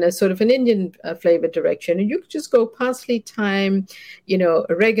in a sort of an Indian flavor direction, and you can just go parsley, thyme,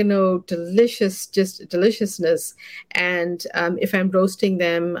 oregano, just deliciousness. And if I'm roasting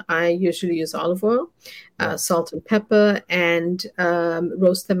them, I usually use olive oil, salt and pepper, and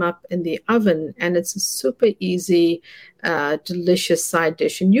roast them up in the oven. And it's a super easy, delicious side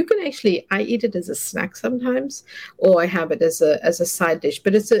dish. And you can actually, I eat it as a snack sometimes, or I have it as a side dish.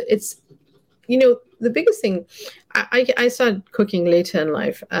 But it's the biggest thing, I started cooking later in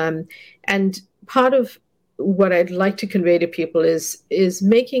life. And part of what I'd like to convey to people is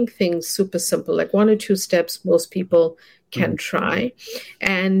making things super simple, like 1 or 2 steps most people can try.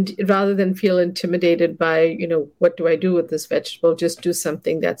 And rather than feel intimidated by, what do I do with this vegetable, just do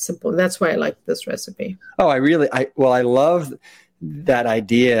something that's simple. And that's why I like this recipe. Oh, I love that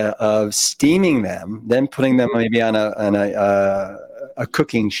idea of steaming them, then putting them maybe on a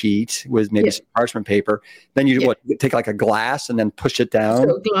cooking sheet with maybe some parchment paper. Then you take like a glass and then push it down.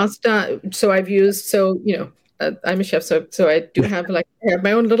 So so I've used, I'm a chef, so I do have I have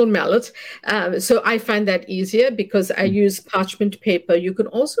my own little mallet. So I find that easier because I use parchment paper. You can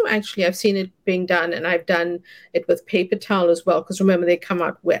also actually, I've seen it being done, and I've done it with paper towel as well, because remember, they come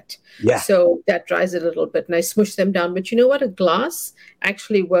out wet. Yeah. So that dries it a little bit, and I smush them down. But you know what? A glass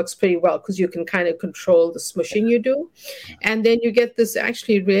actually works pretty well because you can kind of control the smushing you do. And then you get this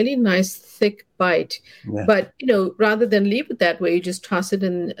actually really nice thick bite. Yeah. But, rather than leave it that way, you just toss it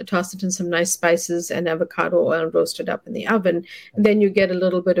in some nice spices and avocado oil and roast it up in the oven. And then you get a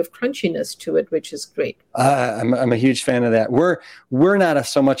little bit of crunchiness to it, which is great. I'm a huge fan of that. We're not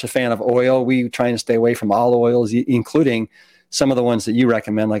so much a fan of oil. We try and stay away from all oils, including some of the ones that you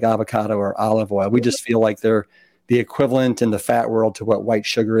recommend, like avocado or olive oil. We just feel like they're the equivalent in the fat world to what white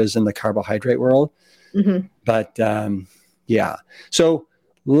sugar is in the carbohydrate world. Mm-hmm. But so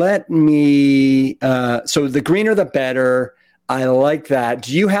let me, so the greener the better. I like that.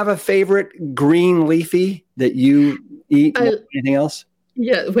 Do you have a favorite green leafy that you eat? Anything else?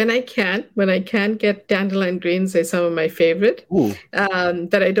 Yeah, when I can get dandelion greens, they're some of my favorite,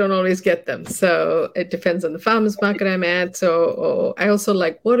 but I don't always get them. So it depends on the farmer's market I'm at. So I also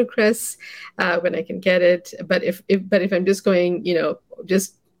like watercress when I can get it. But if I'm just going,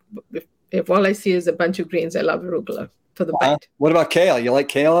 if all I see is a bunch of greens, I love arugula for the bite. What about kale? You like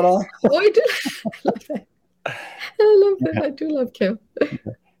kale at all? Oh, I do. I love that. I love that. I do love kale.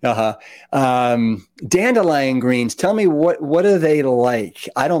 Dandelion greens. Tell me what are they like?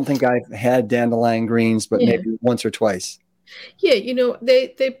 I don't think I've had dandelion greens, but maybe once or twice. Yeah,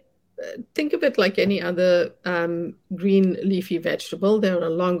 they think of it like any other green leafy vegetable. They're on a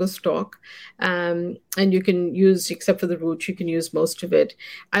longer stalk, and you can use, except for the root, you can use most of it.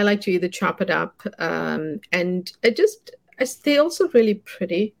 I like to either chop it up, and they're also really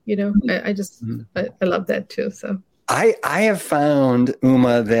pretty. I love that too. So. I have found,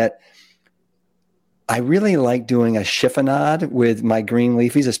 Uma, that I really like doing a chiffonade with my green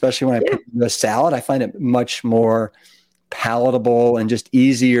leafies, especially when I put it in a salad. I find it much more palatable and just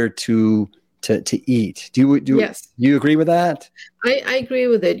easier to eat. Do you agree with that? I agree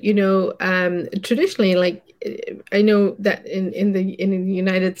with it. Traditionally, like I know that in the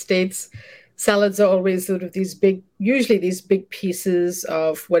United States, salads are always sort of usually these big pieces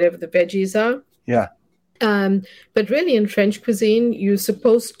of whatever the veggies are. Yeah. But really in French cuisine, you're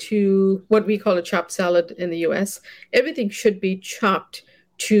supposed to, what we call a chopped salad in the US, everything should be chopped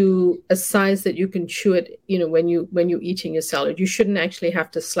to a size that you can chew it, when you're eating your salad. You shouldn't actually have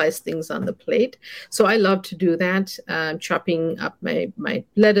to slice things on the plate. So I love to do that, chopping up my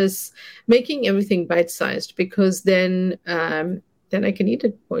lettuce, making everything bite-sized, because then I can eat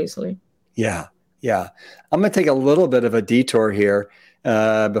it more easily. Yeah. Yeah. I'm going to take a little bit of a detour here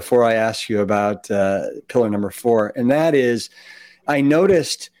before I ask you about pillar number 4. And that is, I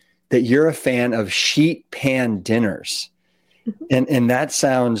noticed that you're a fan of sheet pan dinners. And that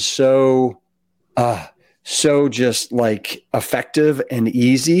sounds so just like effective and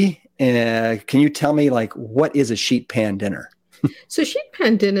easy. Can you tell me, like, what is a sheet pan dinner? So sheet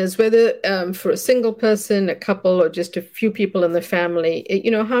pan dinners, whether for a single person, a couple, or just a few people in the family,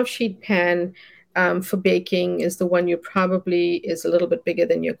 half sheet pan for baking is the one you probably is a little bit bigger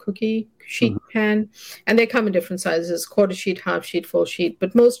than your cookie sheet pan, and they come in different sizes: quarter sheet, half sheet, full sheet.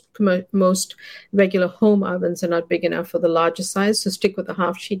 But most regular home ovens are not big enough for the larger size, so stick with the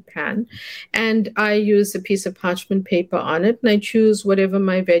half sheet pan. And I use a piece of parchment paper on it, and I choose whatever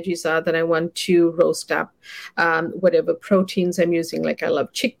my veggies are that I want to roast up, whatever proteins I'm using. Like I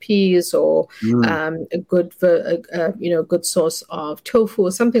love chickpeas, or a good source of tofu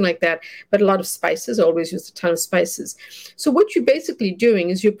or something like that. But a lot of spices. I always use a ton of spices. So what you're basically doing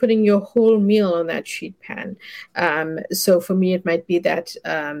is you're putting your whole meal on that sheet pan. So for me, it might be that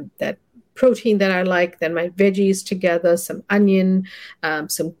protein that I like, then my veggies together, some onion,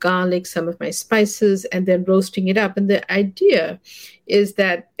 some garlic, some of my spices, and then roasting it up. And the idea is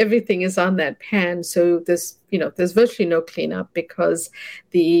that everything is on that pan. So there's virtually no cleanup, because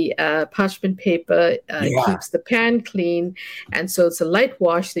the parchment paper keeps the pan clean. And so it's a light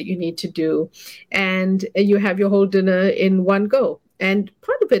wash that you need to do. And you have your whole dinner in one go. And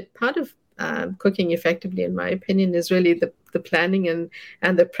part of cooking effectively, in my opinion, is really the planning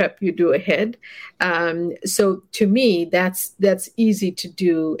and the prep you do ahead. So to me, that's easy to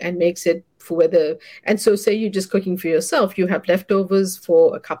do and makes it for whether. And so say you're just cooking for yourself, you have leftovers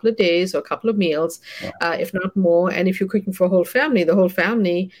for a couple of days or a couple of meals, if not more. And if you're cooking for a whole family, the whole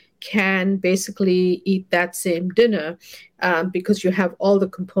family can basically eat that same dinner, because you have all the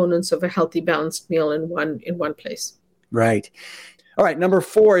components of a healthy, balanced meal in one place. Right. All right. Number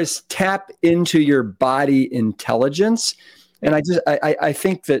 4 is tap into your body intelligence. And I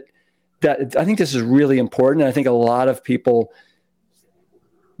think that I think this is really important. And I think a lot of people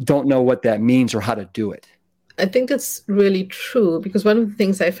don't know what that means or how to do it. I think that's really true, because one of the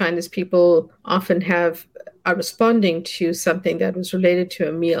things I find is people often are responding to something that was related to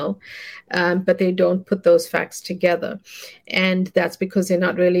a meal, but they don't put those facts together. And that's because they're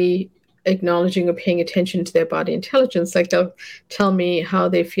not really acknowledging or paying attention to their body intelligence. Like they'll tell me how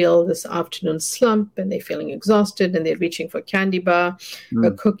they feel this afternoon slump, and they're feeling exhausted, and they're reaching for a candy bar,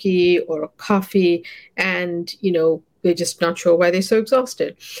 a cookie, or a coffee, and they're just not sure why they're so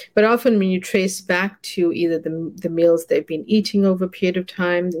exhausted. But often when you trace back to either the meals they've been eating over a period of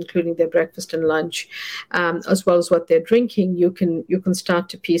time, including their breakfast and lunch, as well as what they're drinking, you can start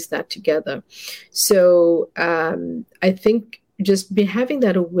to piece that together. So I think just having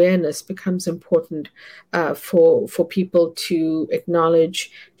that awareness becomes important for people to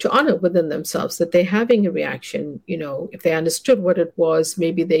acknowledge, to honor within themselves that they're having a reaction. If they understood what it was,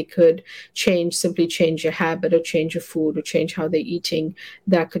 maybe they could simply change a habit, or change a food, or change how they're eating.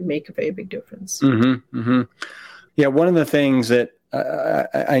 That could make a very big difference. Yeah, one of the things that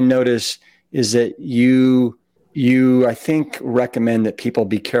I notice is that you, I think, recommend that people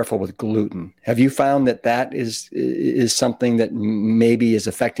be careful with gluten. Have you found that is something that maybe is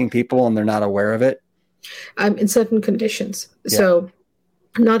affecting people and they're not aware of it? In certain conditions. Yeah. So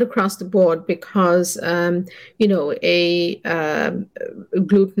not across the board, because, gluten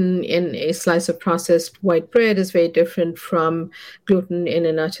in a slice of processed white bread is very different from gluten in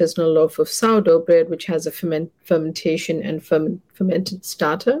an artisanal loaf of sourdough bread, which has a fermentation and fermented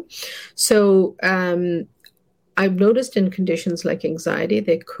starter. So, I've noticed in conditions like anxiety,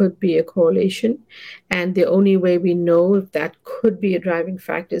 there could be a correlation. And the only way we know if that could be a driving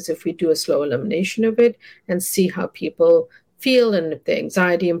factor is if we do a slow elimination of it and see how people feel, and if the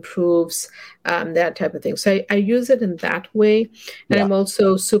anxiety improves, that type of thing. So I use it in that way. And I'm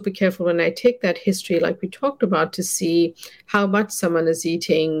also super careful when I take that history, like we talked about, to see how much someone is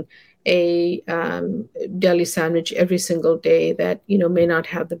eating a deli sandwich every single day that, may not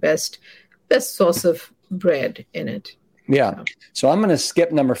have the best source of bread in it. Yeah. So I'm going to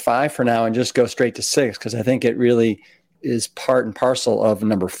skip number 5 for now and just go straight to 6, because I think it really is part and parcel of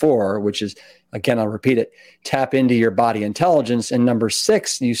number 4, which is, again, I'll repeat it, tap into your body intelligence. And number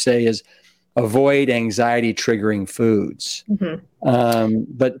 6, you say, is avoid anxiety triggering foods.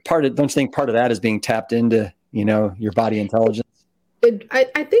 But don't you think part of that is being tapped into, your body intelligence?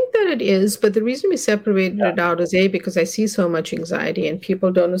 I think that it is, but the reason we separated it out is because I see so much anxiety, and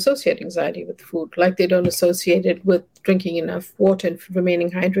people don't associate anxiety with food, like they don't associate it with drinking enough water and remaining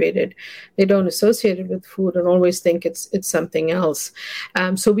hydrated. They don't associate it with food and always think it's something else.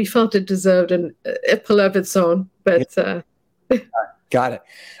 So we felt it deserved a pill of its own, but. Got it.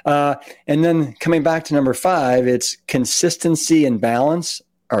 And then coming back to number 5, it's consistency and balance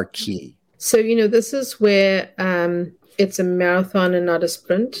are key. So, this is where it's a marathon and not a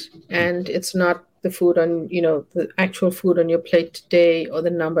sprint. And it's not the food on, the actual food on your plate today or the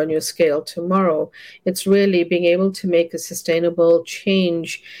number on your scale tomorrow. It's really being able to make a sustainable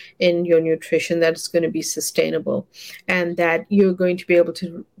change in your nutrition that is going to be sustainable, and that you're going to be able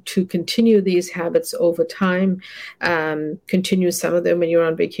to continue these habits over time, continue some of them when you're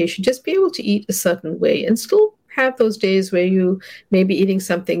on vacation, just be able to eat a certain way and still have those days where you may be eating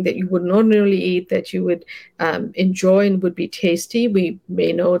something that you wouldn't ordinarily eat, that you would enjoy and would be tasty. We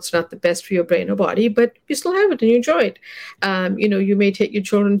may know it's not the best for your brain or body, but you still have it and you enjoy it. You may take your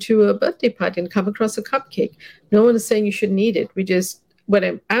children to a birthday party and come across a cupcake. No one is saying you shouldn't eat it. What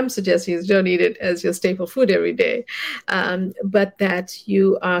I'm suggesting is don't eat it as your staple food every day, but that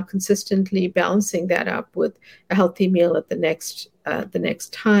you are consistently balancing that up with a healthy meal at the next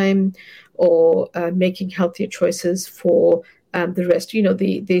time, or making healthier choices for the rest.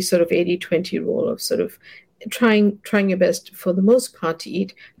 The sort of 80-20 rule of sort of trying your best for the most part to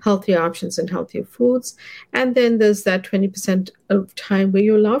eat healthier options and healthier foods. And then there's that 20% of time where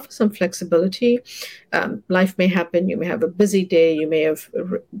you allow for some flexibility. Life may happen. You may have a busy day. You may have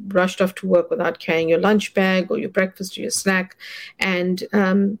rushed off to work without carrying your lunch bag or your breakfast or your snack. And,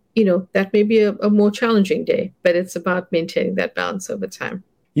 that may be a more challenging day, but it's about maintaining that balance over time.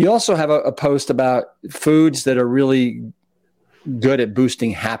 You also have a post about foods that are really good at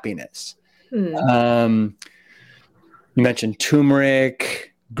boosting happiness. You mentioned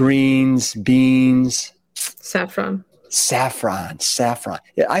turmeric, greens, beans. Saffron. Yeah,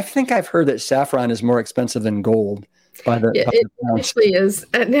 I think I've heard that saffron is more expensive than gold. It actually is,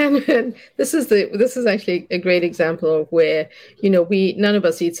 and this is actually a great example of where none of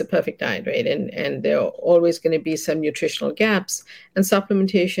us eats a perfect diet, right? And there are always going to be some nutritional gaps, and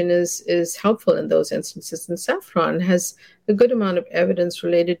supplementation is helpful in those instances. And saffron has a good amount of evidence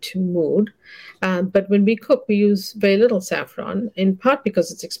related to mood, but when we cook, we use very little saffron, in part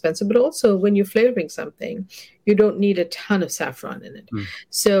because it's expensive, but also when you're flavoring something, you don't need a ton of saffron in it.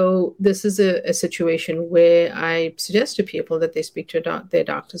 So this is a situation where I suggest to people that they speak to their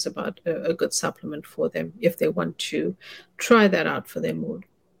doctors about a good supplement for them if they want to try that out for their mood.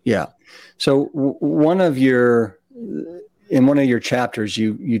 Yeah. So in one of your chapters,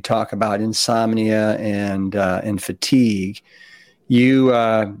 you talk about insomnia and fatigue.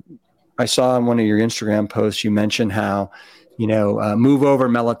 I saw in one of your Instagram posts, you mentioned how, move over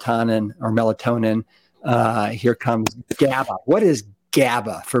melatonin. Here comes GABA. What is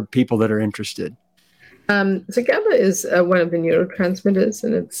GABA for people that are interested? So GABA is one of the neurotransmitters,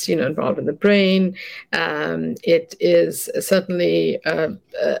 and it's involved in the brain. It is certainly a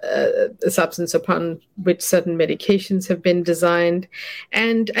substance upon which certain medications have been designed,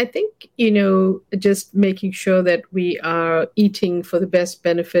 and I think just making sure that we are eating for the best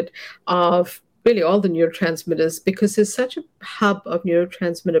benefit of really all the neurotransmitters, because there's such a hub of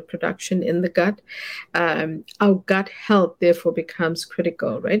neurotransmitter production in the gut. Our gut health therefore becomes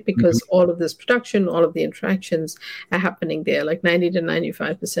critical, right? Because all of this production, all of the interactions are happening there, like 90 to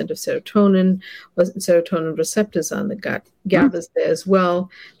 95% of serotonin receptors on the gut. GABA is there as well,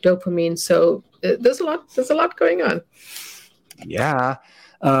 dopamine. So there's a lot going on. Yeah.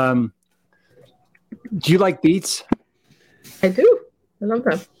 Do you like beets? I do. I love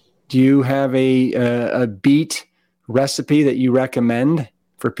them. Do you have a beet recipe that you recommend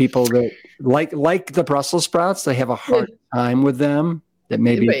for people that like the Brussels sprouts? They have a hard time with them. That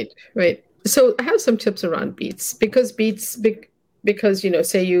maybe right. So I have some tips around beets, because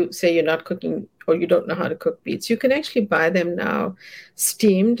say you're not cooking or you don't know how to cook beets, you can actually buy them now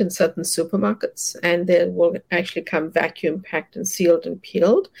steamed in certain supermarkets, and they will actually come vacuum packed and sealed and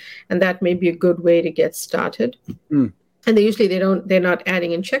peeled, and that may be a good way to get started. And they're not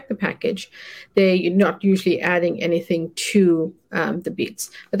adding, and check the package, they're not usually adding anything to the beets.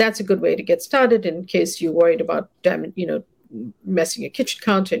 But that's a good way to get started in case you're worried about messing your kitchen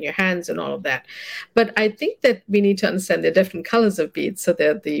counter and your hands and all of that. But I think that we need to understand the different colors of beets. So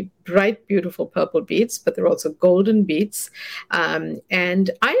there are the bright, beautiful purple beets, but they're also golden beets. And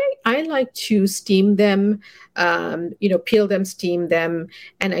I like to steam them, peel them, steam them,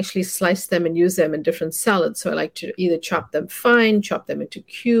 and actually slice them and use them in different salads. So I like to either chop them fine, chop them into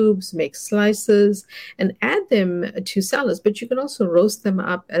cubes, make slices, and add them to salads. But you can also roast them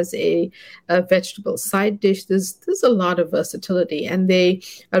up as a vegetable side dish. There's a lot of versatility, and they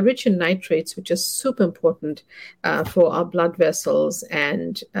are rich in nitrates, which is super important for our blood vessels.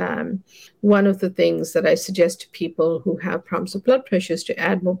 And one of the things that I suggest to people who have problems with blood pressure is to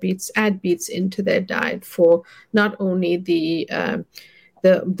add beets into their diet for not only the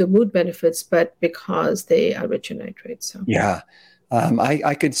mood benefits, but because they are rich in nitrates. So. Yeah,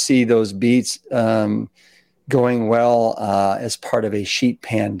 I could see those beets going well as part of a sheet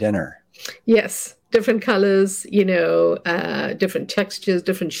pan dinner. Yes, different colors, different textures,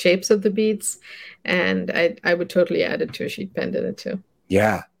 different shapes of the beets, and I would totally add it to a sheet pan dinner too.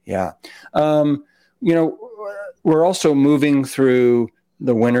 Yeah. We're also moving through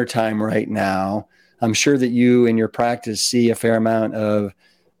the wintertime right now. I'm sure that you in your practice see a fair amount of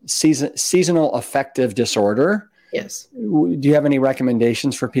seasonal affective disorder. Yes. Do you have any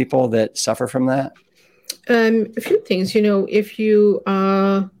recommendations for people that suffer from that? A few things. If you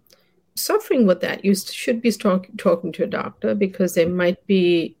are suffering with that, you should be talking to a doctor, because there might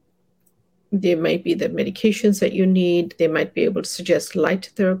be the medications that you need. They might be able to suggest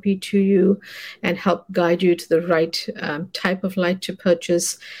light therapy to you and help guide you to the right type of light to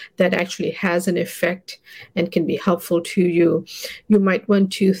purchase that actually has an effect and can be helpful to you. You might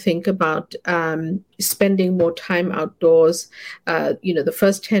want to think about spending more time outdoors. The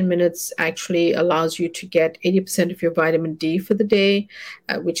first 10 minutes actually allows you to get 80% of your vitamin D for the day,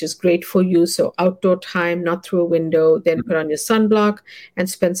 which is great for you. So outdoor time, not through a window, then put on your sunblock and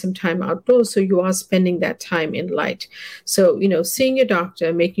spend some time outdoors. So you are spending that time in light. So, seeing your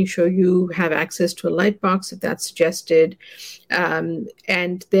doctor, making sure you have access to a light box if that's suggested,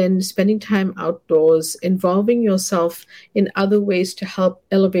 and then spending time outdoors, involving yourself in other ways to help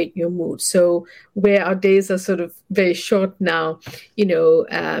elevate your mood. So where our days are sort of very short now,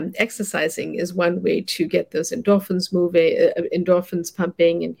 exercising is one way to get those endorphins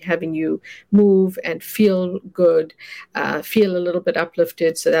pumping and having you move and feel good, feel a little bit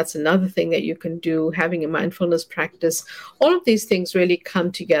uplifted. So that's another thing that you can do, having a mindfulness practice. All of these things really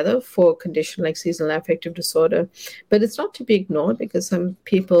come together for a condition like seasonal affective disorder, but it's not to be ignored, because some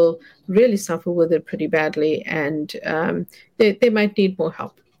people really suffer with it pretty badly, and they might need more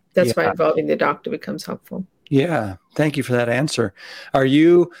help. That's why involving the doctor becomes helpful. Yeah. Thank you for that answer. Are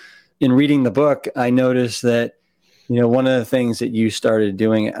you, in reading the book, I noticed that, one of the things that you started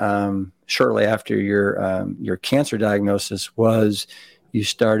doing shortly after your cancer diagnosis was you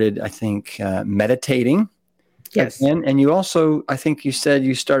started, I think, meditating. Yes. And you also, I think you said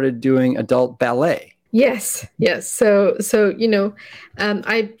you started doing adult ballet. Yes. So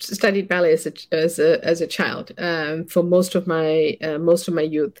I studied ballet as a child for most of my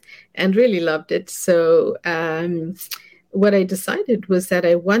youth, and really loved it. So what I decided was that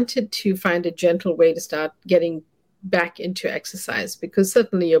I wanted to find a gentle way to start getting back into exercise, because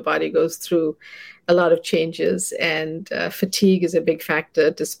certainly your body goes through a lot of changes, and fatigue is a big factor,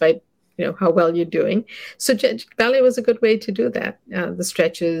 despite how well you're doing. So ballet was a good way to do that. The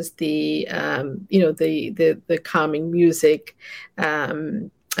stretches, the calming music,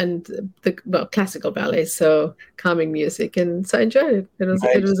 and the classical ballet. So calming music, and so I enjoyed it.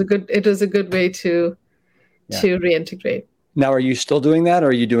 It was a good way to reintegrate. Now, are you still doing that, or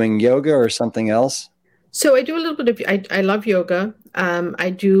are you doing yoga or something else? So I do a little bit of, I love yoga. I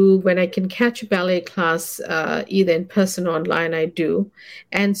do, when I can catch a ballet class, either in person or online, I do.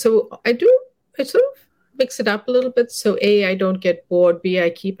 And so I sort of mix it up a little bit. So A, I don't get bored. B, I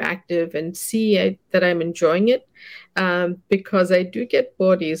keep active. And C, that I'm enjoying it, because I do get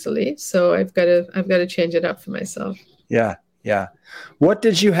bored easily. So I've got to change it up for myself. Yeah. What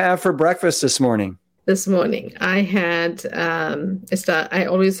did you have for breakfast this morning? This morning, I had, I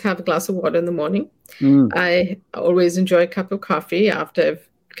always have a glass of water in the morning. I always enjoy a cup of coffee after I've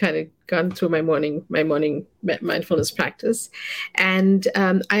kind of gone through my morning mindfulness practice. And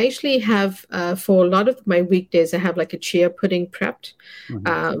I actually have, for a lot of my weekdays, I have like a chia pudding prepped,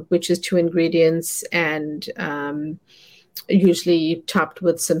 which is 2 ingredients, and usually topped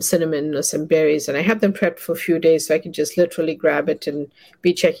with some cinnamon or some berries. And I have them prepped for a few days, so I can just literally grab it and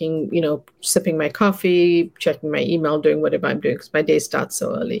be checking, sipping my coffee, checking my email, doing whatever I'm doing, because my day starts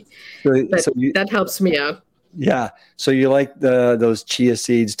so early. That helps me out. Yeah. So you like those chia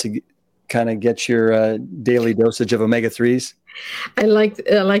seeds to kind of get your daily dosage of omega-3s? I like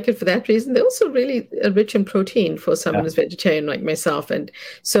it for that reason. They're also really rich in protein for someone who's vegetarian like myself, and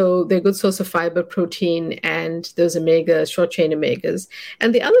so they're a good source of fiber, protein, and those short chain omegas.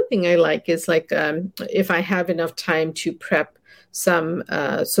 And the other thing I like is like if I have enough time to prep some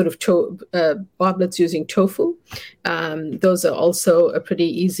sort of omelets using tofu. Those are also a pretty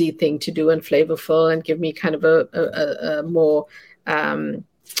easy thing to do and flavorful, and give me kind of a more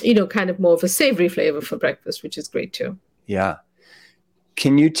kind of more of a savory flavor for breakfast, which is great too. Yeah.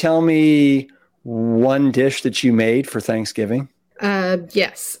 Can you tell me one dish that you made for Thanksgiving?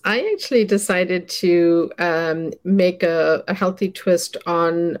 Yes, I actually decided to make a healthy twist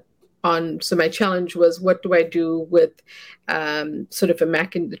on. So my challenge was, what do I do with sort of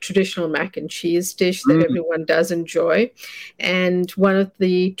the traditional mac and cheese dish that everyone does enjoy? And one of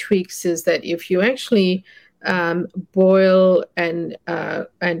the tweaks is that if you actually boil and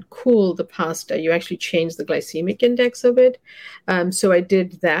cool the pasta, you actually change the glycemic index of it. So I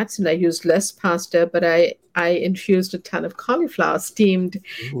did that, and I used less pasta, but I infused a ton of cauliflower steamed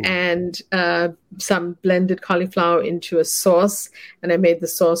and some blended cauliflower into a sauce. And I made the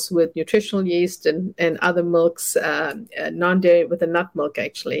sauce with nutritional yeast and other milks, non-dairy, with a nut milk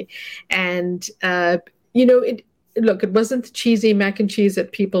actually. And, it wasn't the cheesy mac and cheese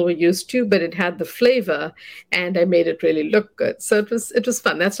that people were used to, but it had the flavor, and I made it really look good. So it was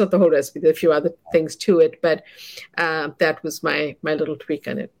fun. That's not the whole recipe. There are a few other things to it, but that was my little tweak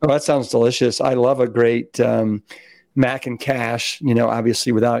on it. Oh, that sounds delicious. I love a great mac and cash,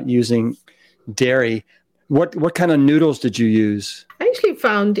 obviously without using dairy. What kind of noodles did you use? I actually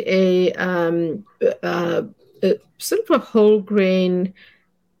found a sort of a whole grain,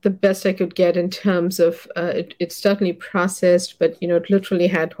 the best I could get in terms of it's certainly processed, but it literally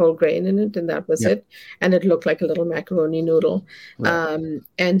had whole grain in it, and that was it. And it looked like a little macaroni noodle. Right.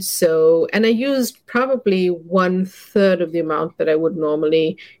 And I used probably 1/3 of the amount that I would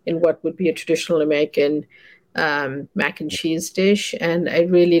normally in what would be a traditional American mac and cheese dish. And I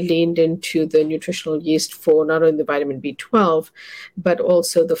really leaned into the nutritional yeast for not only the vitamin B12, but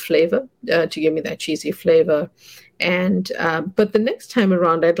also the flavor to give me that cheesy flavor. And but the next time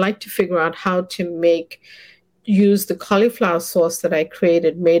around, I'd like to figure out how to use the cauliflower sauce that I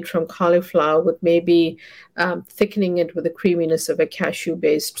created, made from cauliflower, with maybe thickening it with the creaminess of a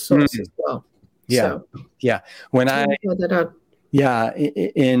cashew-based sauce as well. Yeah, yeah.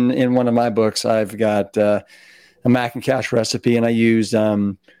 In one of my books, I've got a mac and cash recipe, and I use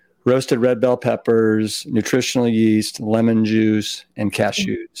roasted red bell peppers, nutritional yeast, lemon juice, and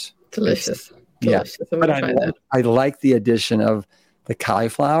cashews. Delicious. Yeah, but I like the addition of the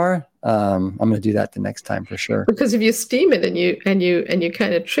cauliflower. I'm going to do that the next time for sure. Because if you steam it and you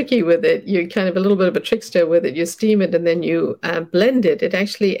kind of tricky with it, you're kind of a little bit of a trickster with it. You steam it and then you blend it. It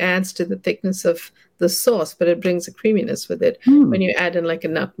actually adds to the thickness of the sauce, but it brings a creaminess with it when you add in like a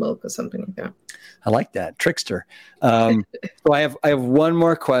nut milk or something like that. I like that, trickster. So I have one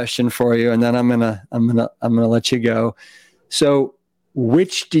more question for you, and then I'm gonna let you go. So,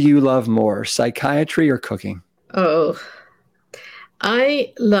 which do you love more, psychiatry or cooking? Oh,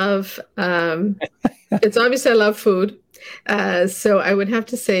 I love, it's obviously I love food. So I would have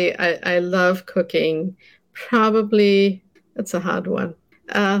to say I love cooking. Probably, that's a hard one.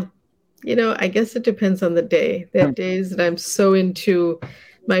 I guess it depends on the day. There are days that I'm so into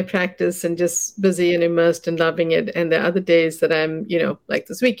my practice and just busy and immersed and loving it. And there are other days that I'm, like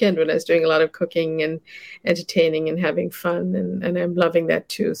this weekend when I was doing a lot of cooking and entertaining and having fun, and I'm loving that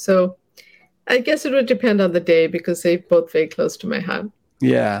too. So I guess it would depend on the day because they're both very close to my heart.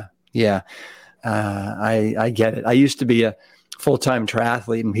 Yeah. I get it. I used to be a full-time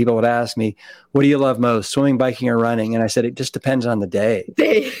triathlete, and people would ask me, what do you love most, swimming, biking, or running? And I said, it just depends on the day.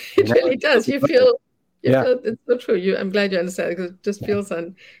 It really does. You feel it's so true. I'm glad you understand, because it just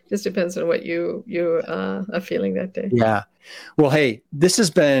just depends on what you are feeling that day. Yeah. Well, hey, this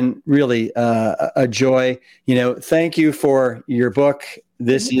has been really a joy. Thank you for your book.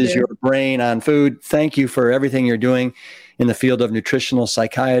 This is your brain on food. Thank you for everything you're doing in the field of nutritional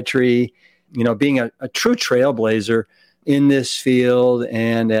psychiatry. Being a true trailblazer in this field,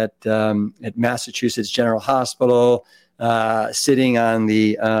 and at Massachusetts General Hospital, sitting on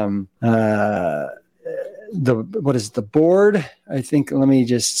the what is the board? I think, let me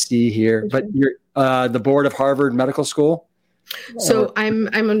just see here. But you're the board of Harvard Medical School. So I'm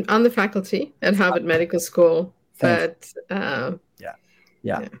on the faculty at Harvard Medical School. Thanks. But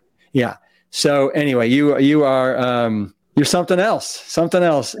yeah. So anyway, you are you're something else,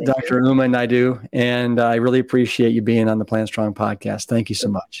 Dr. Uma Naidoo, and I really appreciate you being on the Plant Strong podcast. Thank you so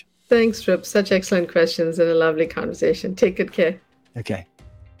much. Thanks, Rip. Such excellent questions and a lovely conversation. Take good care. Okay.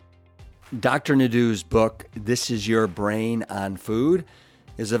 Dr. Naidoo's book, This Is Your Brain on Food,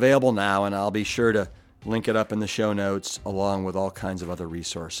 is available now, and I'll be sure to link it up in the show notes along with all kinds of other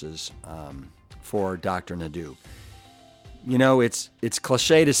resources for Dr. Naidoo. You know, it's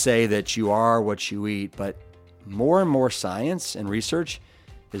cliche to say that you are what you eat, but more and more science and research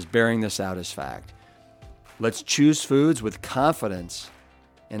is bearing this out as fact. Let's choose foods with confidence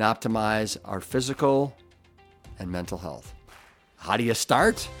and optimize our physical and mental health. How do you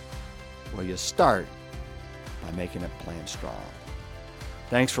start? Well, you start by making it Plant Strong.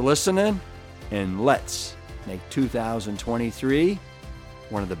 Thanks for listening, and let's make 2023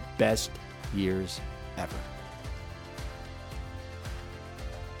 one of the best years ever.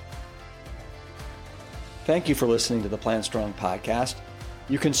 Thank you for listening to the Plant Strong podcast.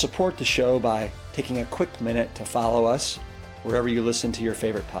 You can support the show by taking a quick minute to follow us wherever you listen to your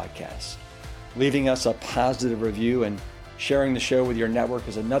favorite podcasts. Leaving us a positive review and sharing the show with your network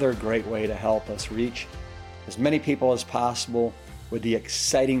is another great way to help us reach as many people as possible with the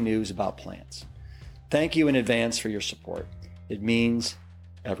exciting news about plants. Thank you in advance for your support. It means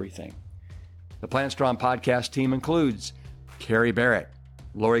everything. The Plant Strong podcast team includes Carrie Barrett,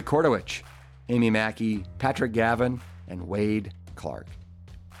 Lori Kordowich, Amy Mackey, Patrick Gavin, and Wade Clark.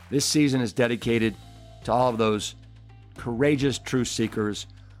 This season is dedicated to all of those courageous truth seekers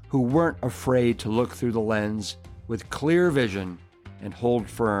who weren't afraid to look through the lens with clear vision and hold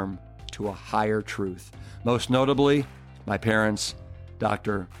firm to a higher truth. Most notably, my parents,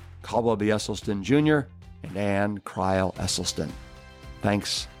 Dr. Caldwell B. Esselstyn Jr. and Ann Cryle Esselstyn.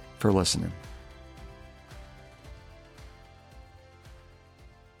 Thanks for listening.